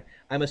say on there.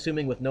 I'm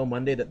assuming with no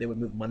Monday that they would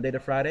move Monday to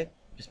Friday.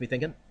 Just me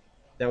thinking.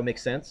 That would make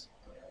sense.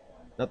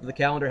 Not that the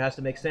calendar has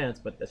to make sense,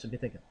 but that's just me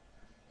thinking.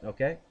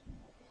 Okay?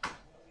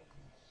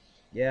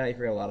 Yeah, you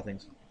forget a lot of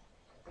things.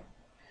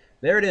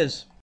 There it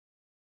is.